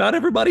 not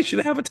everybody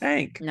should have a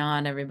tank.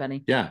 Not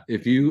everybody. Yeah.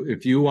 If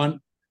you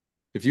want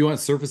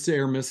surface to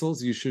air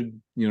missiles, you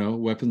should,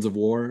 weapons of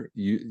war,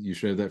 you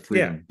should have that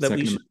freedom.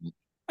 Yeah,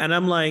 and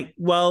I'm like,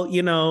 well,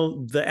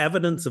 the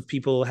evidence of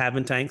people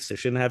having tanks that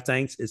shouldn't have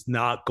tanks is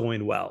not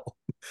going well.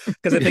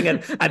 Because I think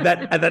at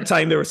that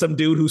time there was some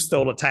dude who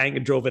stole a tank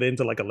and drove it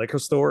into like a liquor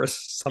store or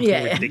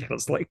something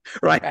ridiculous, like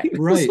right.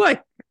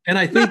 Like, and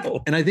I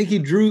think he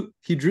drew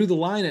the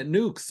line at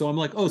nukes. So I'm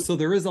like, oh, so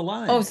there is a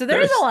line. Oh, so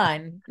there's a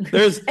line.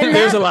 There's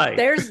a line.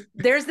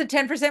 There's the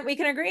 10% we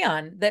can agree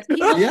on that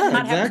people should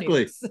not have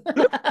nukes.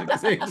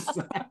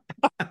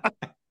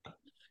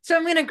 So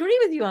I'm going to agree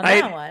with you on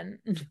that one.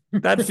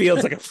 That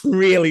feels like a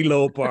really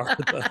low bar,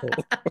 though.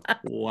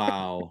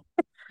 Wow.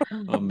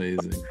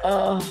 Amazing.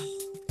 Oh.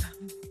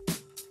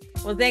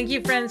 Well, thank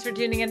you, friends, for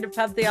tuning into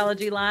Pub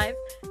Theology Live.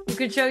 You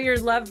can show your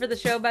love for the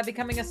show by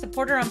becoming a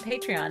supporter on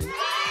Patreon.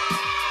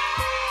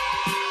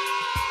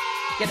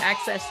 Get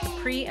access to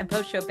pre- and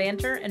post-show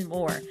banter and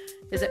more.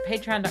 Visit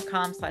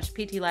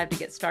patreon.com/PTLive to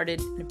get started.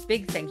 And a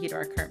big thank you to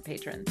our current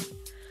patrons.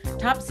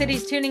 Top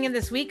cities tuning in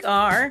this week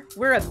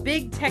we're a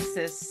big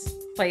Texas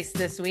place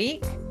this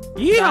week.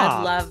 Yeah.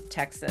 God love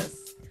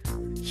Texas.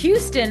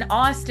 Houston,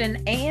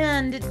 Austin,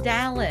 and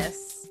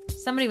Dallas.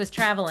 Somebody was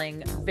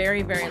traveling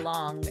very, very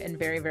long and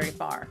very, very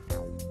far.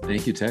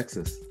 Thank you,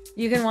 Texas.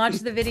 You can watch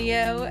the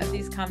video of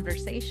these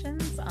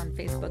conversations on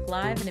Facebook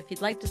Live. And if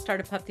you'd like to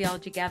start a Pub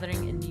Theology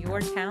gathering in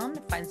your town,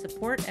 find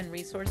support and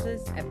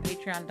resources at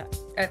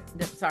at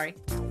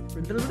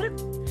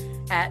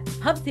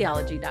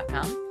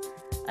pubtheology.com.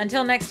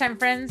 Until next time,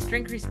 friends,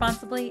 drink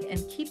responsibly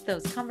and keep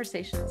those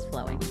conversations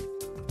flowing.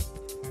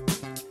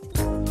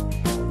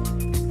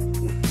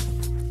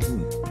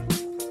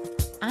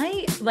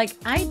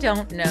 I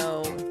don't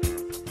know.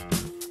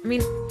 I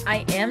mean,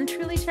 I am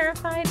truly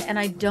terrified, and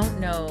I don't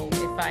know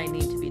if I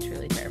need to be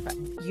truly terrified.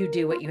 You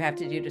do what you have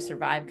to do to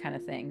survive, kind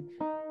of thing.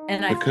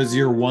 And because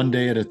you're one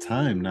day at a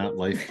time, not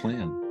life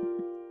plan.